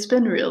self. It's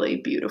been really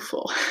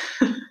beautiful.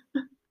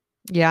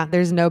 Yeah,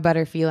 there's no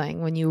better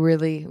feeling when you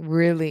really,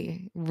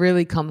 really,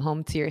 really come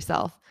home to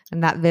yourself,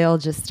 and that veil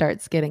just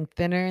starts getting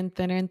thinner and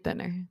thinner and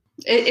thinner.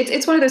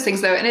 It's one of those things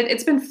though, and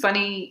it's been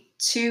funny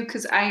too,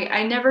 because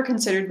I never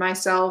considered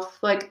myself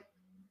like,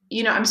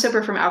 I'm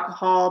sober from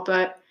alcohol,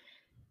 but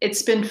it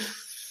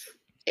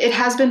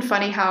has been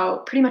funny how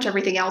pretty much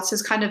everything else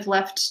is kind of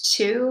left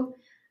too.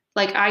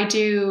 Like, I've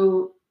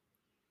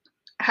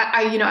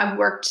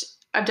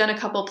done a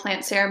couple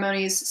plant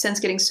ceremonies since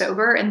getting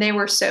sober, and they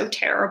were so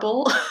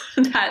terrible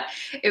that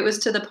it was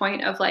to the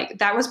point of like,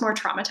 that was more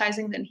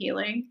traumatizing than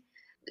healing.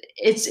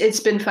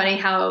 It's been funny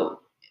how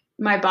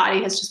my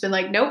body has just been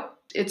like, nope,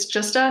 it's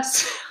just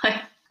us.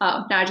 Like,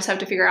 now I just have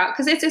to figure out,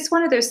 because it's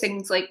one of those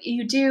things like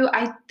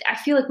I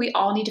feel like we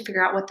all need to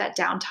figure out what that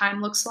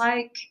downtime looks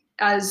like.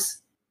 As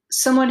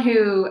someone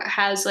who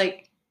has,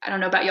 like, I don't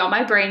know about y'all,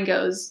 my brain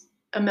goes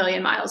a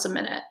million miles a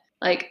minute.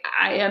 Like,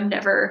 I am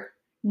never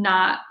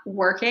not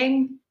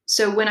working.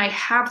 So when I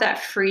have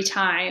that free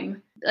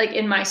time, like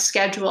in my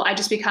schedule, I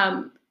just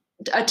become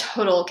a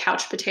total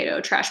couch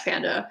potato trash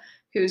panda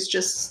who's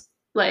just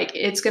like,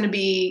 it's going to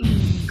be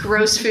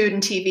gross food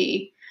and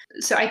TV.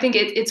 So I think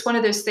it's one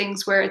of those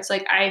things where it's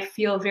like, I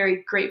feel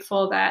very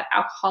grateful that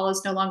alcohol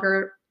is no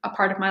longer a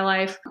part of my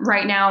life.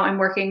 Right now, I'm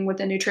working with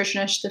a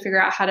nutritionist to figure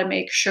out how to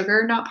make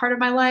sugar not part of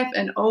my life.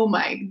 And oh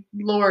my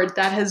Lord,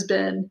 that has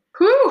been,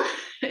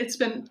 it's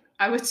been,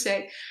 I would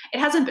say, it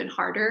hasn't been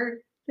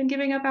harder than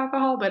giving up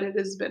alcohol, but it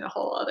has been a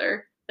whole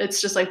other,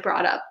 it's just like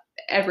brought up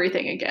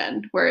everything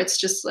again, where it's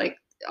just like,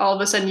 all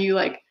of a sudden you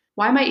like,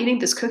 why am I eating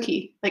this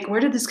cookie? Like, where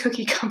did this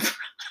cookie come from?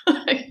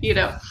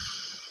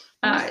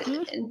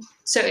 And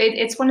so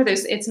it's one of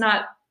those, it's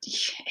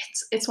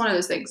one of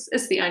those things.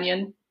 It's the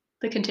onion,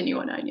 the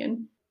continual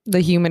onion. The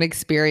human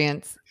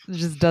experience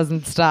just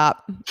doesn't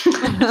stop.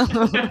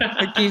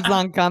 It keeps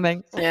on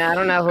coming. Yeah, I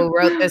don't know who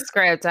wrote this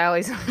script. I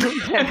always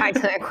get back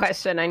to that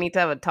question. I need to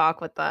have a talk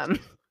with them.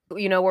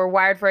 We're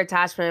wired for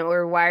attachment.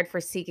 We're wired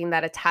for seeking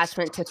that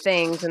attachment to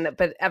things,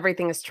 but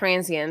everything is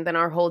transient. Then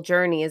our whole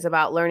journey is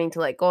about learning to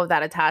let go of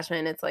that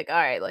attachment. It's like, all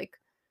right, like,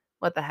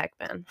 what the heck,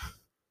 man?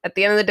 At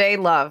the end of the day,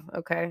 love.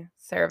 Okay,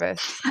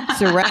 service.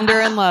 Surrender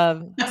and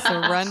love.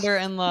 Surrender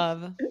and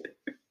love.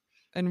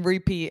 And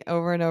repeat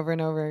over and over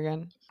and over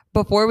again.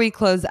 Before we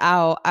close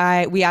out,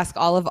 we ask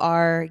all of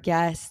our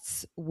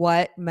guests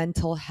what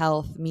mental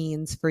health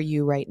means for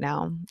you right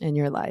now in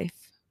your life.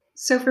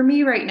 So for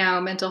me right now,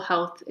 mental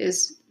health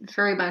is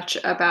very much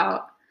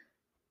about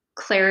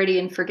clarity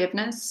and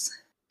forgiveness.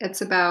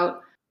 It's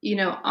about,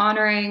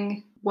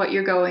 honoring what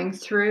you're going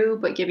through,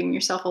 but giving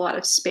yourself a lot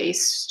of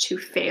space to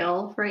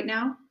fail right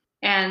now.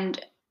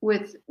 And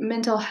with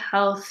mental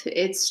health,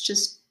 it's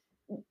just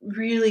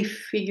really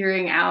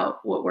figuring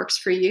out what works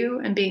for you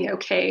and being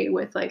okay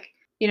with, like,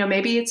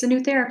 maybe it's a new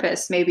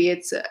therapist, maybe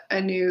it's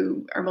a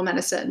new herbal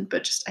medicine,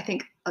 but just, I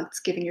think it's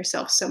giving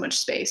yourself so much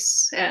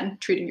space and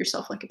treating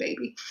yourself like a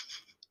baby,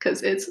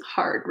 because it's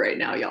hard right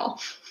now, y'all.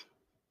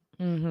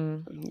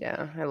 Mm-hmm.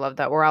 Yeah, I love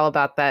that. We're all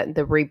about that,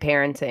 the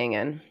reparenting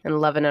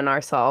and loving in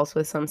ourselves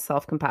with some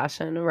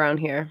self-compassion around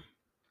here.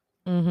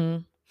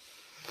 Mm-hmm.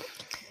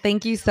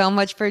 Thank you so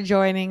much for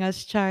joining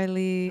us,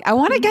 Charlie. I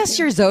want to guess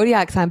your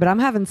zodiac sign, but I'm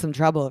having some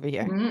trouble over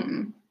here.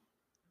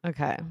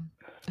 Okay.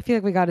 I feel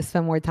like we got to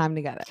spend more time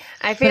together.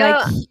 I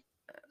feel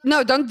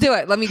no, don't do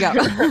it. Let me go.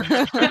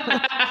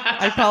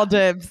 I call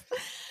dibs.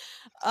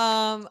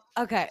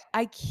 Okay.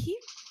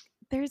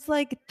 There's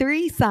like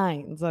 3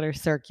 signs that are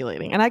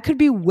circulating, and I could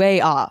be way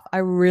off. I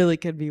really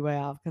could be way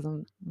off because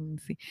let me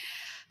see.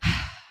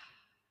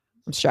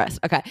 I'm stressed.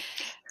 Okay.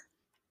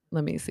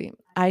 Let me see.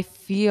 I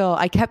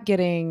kept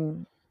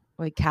getting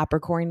like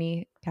Capricorn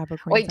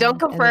Wait, don't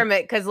signs, confirm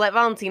it because let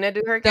Valentina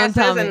do her Don't guesses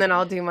tell me. and then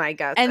I'll do my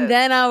guesses. and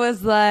then I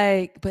was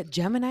like, but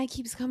Gemini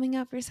keeps coming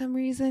up for some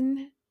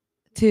reason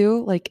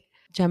too. Like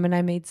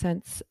Gemini made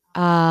sense.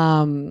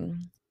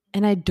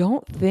 And I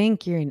don't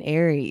think you're an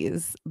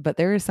Aries, but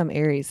there are some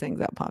Aries things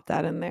that popped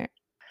out in there.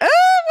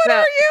 What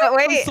are you? So I'm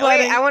wait,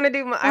 sweating. I want to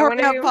do my. I Hurry want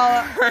to up, do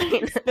Paula.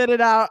 mine. Spit it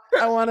out.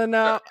 I want to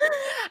know.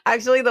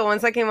 Actually, the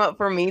ones that came up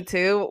for me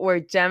too were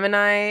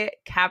Gemini,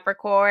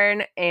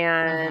 Capricorn,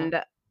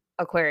 and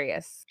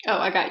Aquarius. Oh,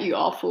 I got you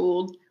all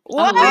fooled.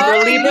 What? I'm a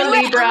I Libra, knew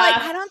it. Libra. I'm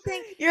like, I don't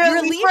think You're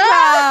a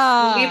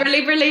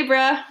Libra.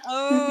 Libra.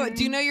 Oh,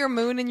 do you know your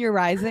moon and your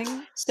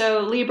rising? So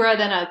Libra,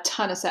 then a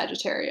ton of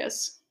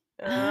Sagittarius.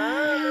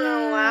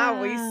 Oh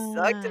wow, we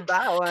sucked at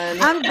that one.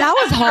 That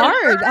was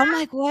hard. I'm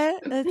like,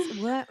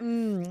 what?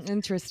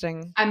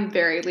 Interesting. I'm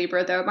very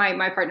Libra though.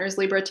 My partner's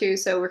Libra too,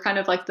 so we're kind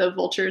of like the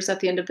vultures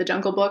at the end of the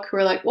Jungle Book who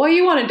are like, "What do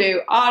you want to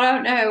do? I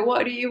don't know.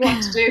 What do you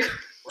want to do?"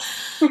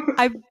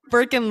 I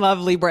freaking love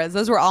Libras.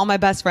 Those were all my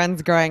best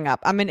friends growing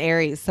up. I'm an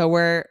Aries, so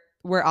we're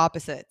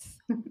opposites.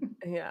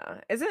 Yeah,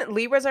 isn't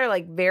Libras are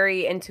like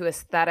very into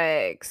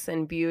aesthetics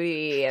and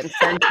beauty and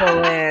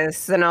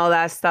sensualness and all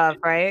that stuff,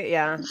 right?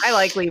 Yeah, I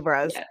like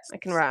Libras. Yes. I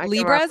can rock.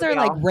 Libras are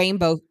like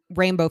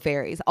rainbow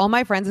fairies. All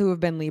my friends who have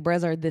been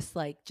Libras are this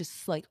like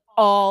just like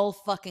all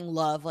fucking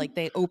love. Like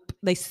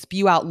they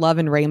spew out love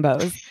and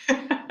rainbows.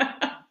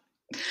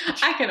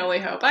 I can only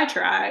hope. I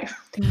try.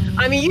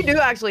 I mean, you do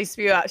actually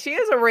spew out. She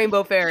is a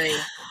rainbow fairy.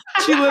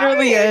 She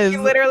literally is. She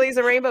literally is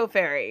a rainbow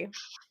fairy.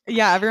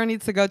 Yeah, everyone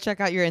needs to go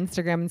check out your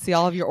Instagram and see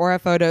all of your aura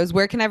photos.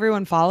 Where can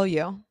everyone follow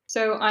you?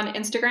 So on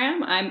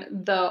Instagram,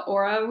 I'm the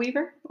Aura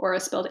Weaver, Aura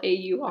spelled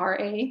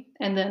AURA.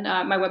 And then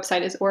my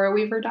website is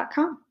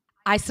auraweaver.com.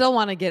 I still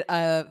want to get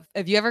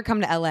if you ever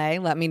come to LA,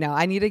 let me know.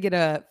 I need to get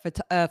a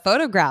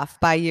photograph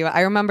by you.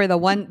 I remember the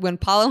one when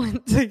Paula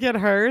went to get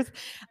hers,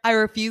 I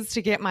refused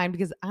to get mine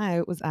because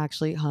I was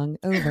actually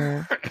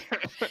hungover.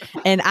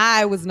 And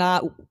I was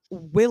not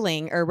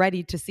willing or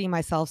ready to see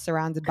myself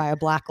surrounded by a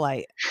black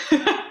light.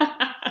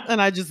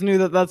 And I just knew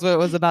that that's what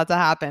was about to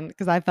happen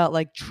because I felt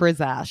like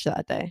Trizash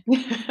that day.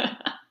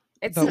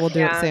 But we'll do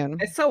it soon.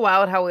 It's so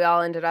wild how we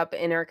all ended up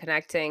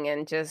interconnecting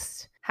and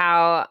just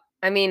how,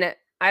 I mean,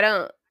 I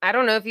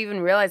don't know if you even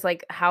realize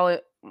like how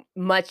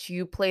much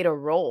you played a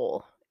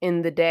role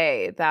in the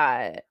day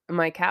that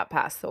my cat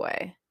passed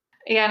away.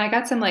 Yeah, and I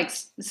got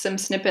some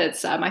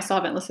snippets. I still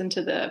haven't listened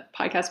to the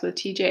podcast with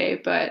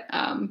TJ, but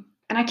and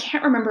I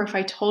can't remember if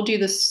I told you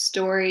the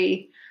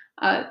story.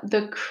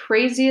 The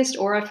craziest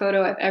aura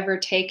photo I've ever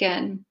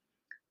taken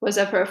was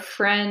of a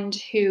friend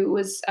who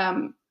was,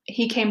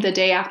 he came the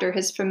day after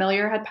his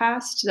familiar had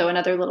passed, so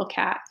another little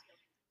cat.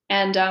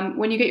 And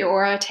when you get your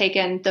aura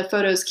taken, the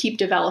photos keep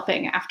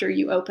developing after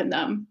you open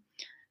them.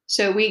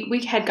 So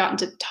we had gotten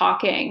to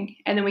talking,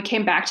 and then we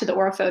came back to the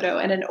aura photo,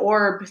 and an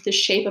orb the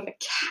shape of a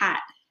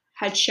cat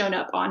had shown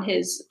up on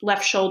his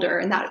left shoulder,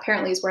 and that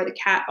apparently is where the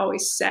cat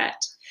always sat.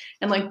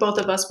 And like both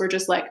of us were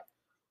just like,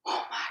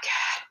 oh my God.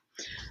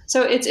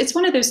 So it's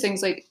one of those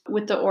things like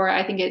with the aura,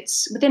 I think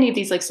it's with any of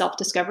these like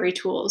self-discovery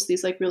tools,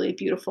 these like really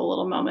beautiful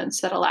little moments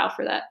that allow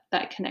for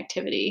that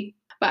connectivity.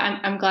 But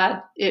I'm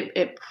glad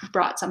it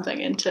brought something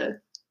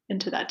into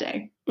that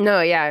day.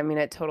 No, yeah, I mean,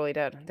 it totally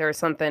did. There was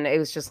something, it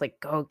was just like,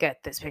 go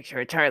get this picture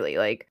of Charlie,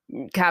 like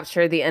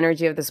capture the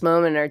energy of this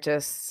moment, or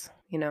just,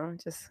 you know,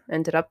 just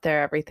ended up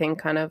there. Everything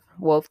kind of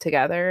wove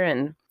together.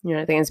 And, you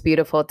know, I think it's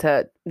beautiful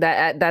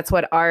that's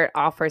what art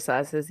offers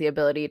us, is the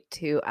ability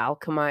to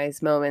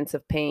alchemize moments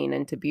of pain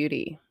into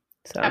beauty.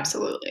 So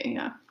absolutely,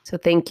 yeah. So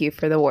thank you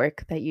for the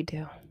work that you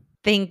do.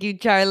 Thank you,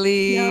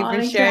 Charlie,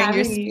 for sharing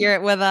your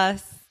spirit with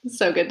us. It's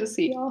so good to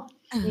see y'all.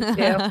 Me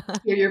too.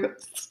 Hear your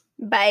voice.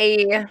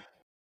 Bye.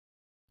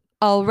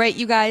 All right,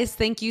 you guys,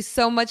 thank you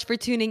so much for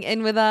tuning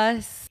in with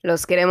us.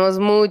 Los queremos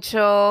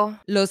mucho.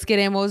 Los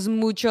queremos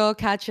mucho.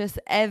 Catch us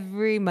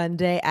every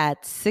Monday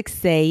at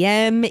 6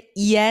 a.m.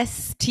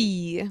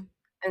 EST.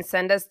 And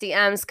send us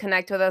DMs.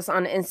 Connect with us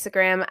on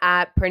Instagram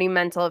at Pretty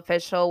Mental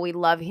Official. We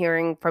love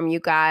hearing from you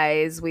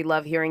guys. We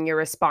love hearing your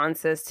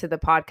responses to the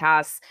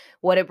podcast,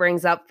 what it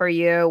brings up for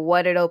you,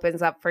 what it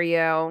opens up for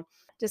you.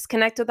 Just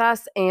connect with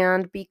us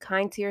and be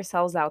kind to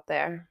yourselves out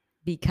there.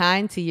 Be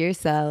kind to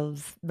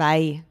yourselves.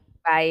 Bye.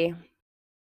 Bye.